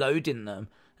started uploading them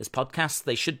as podcasts.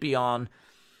 They should be on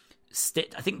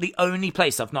Stitch. I think the only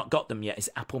place I've not got them yet is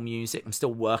Apple Music. I'm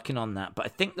still working on that. But I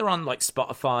think they're on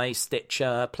Spotify,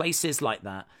 Stitcher, places like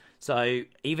that. So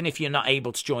even if you're not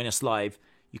able to join us live,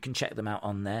 you can check them out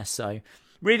on there. So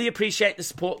really appreciate the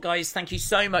support, guys. Thank you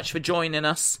so much for joining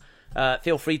us.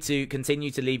 Feel free to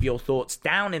continue to leave your thoughts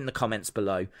down in the comments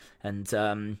below. And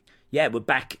we're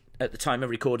back at the time of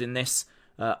recording this.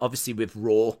 Obviously with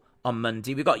Raw on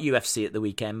Monday. We've got UFC at the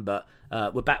weekend, but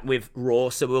we're back with Raw.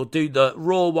 So we'll do the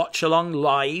Raw watch along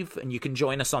live, and you can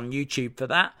join us on YouTube for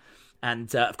that.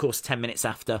 And of course, 10 minutes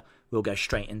after, we'll go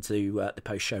straight into the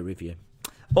post-show review.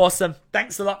 Awesome.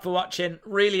 Thanks a lot for watching.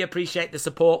 Really appreciate the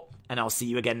support, and I'll see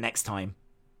you again next time.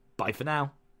 Bye for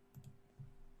now.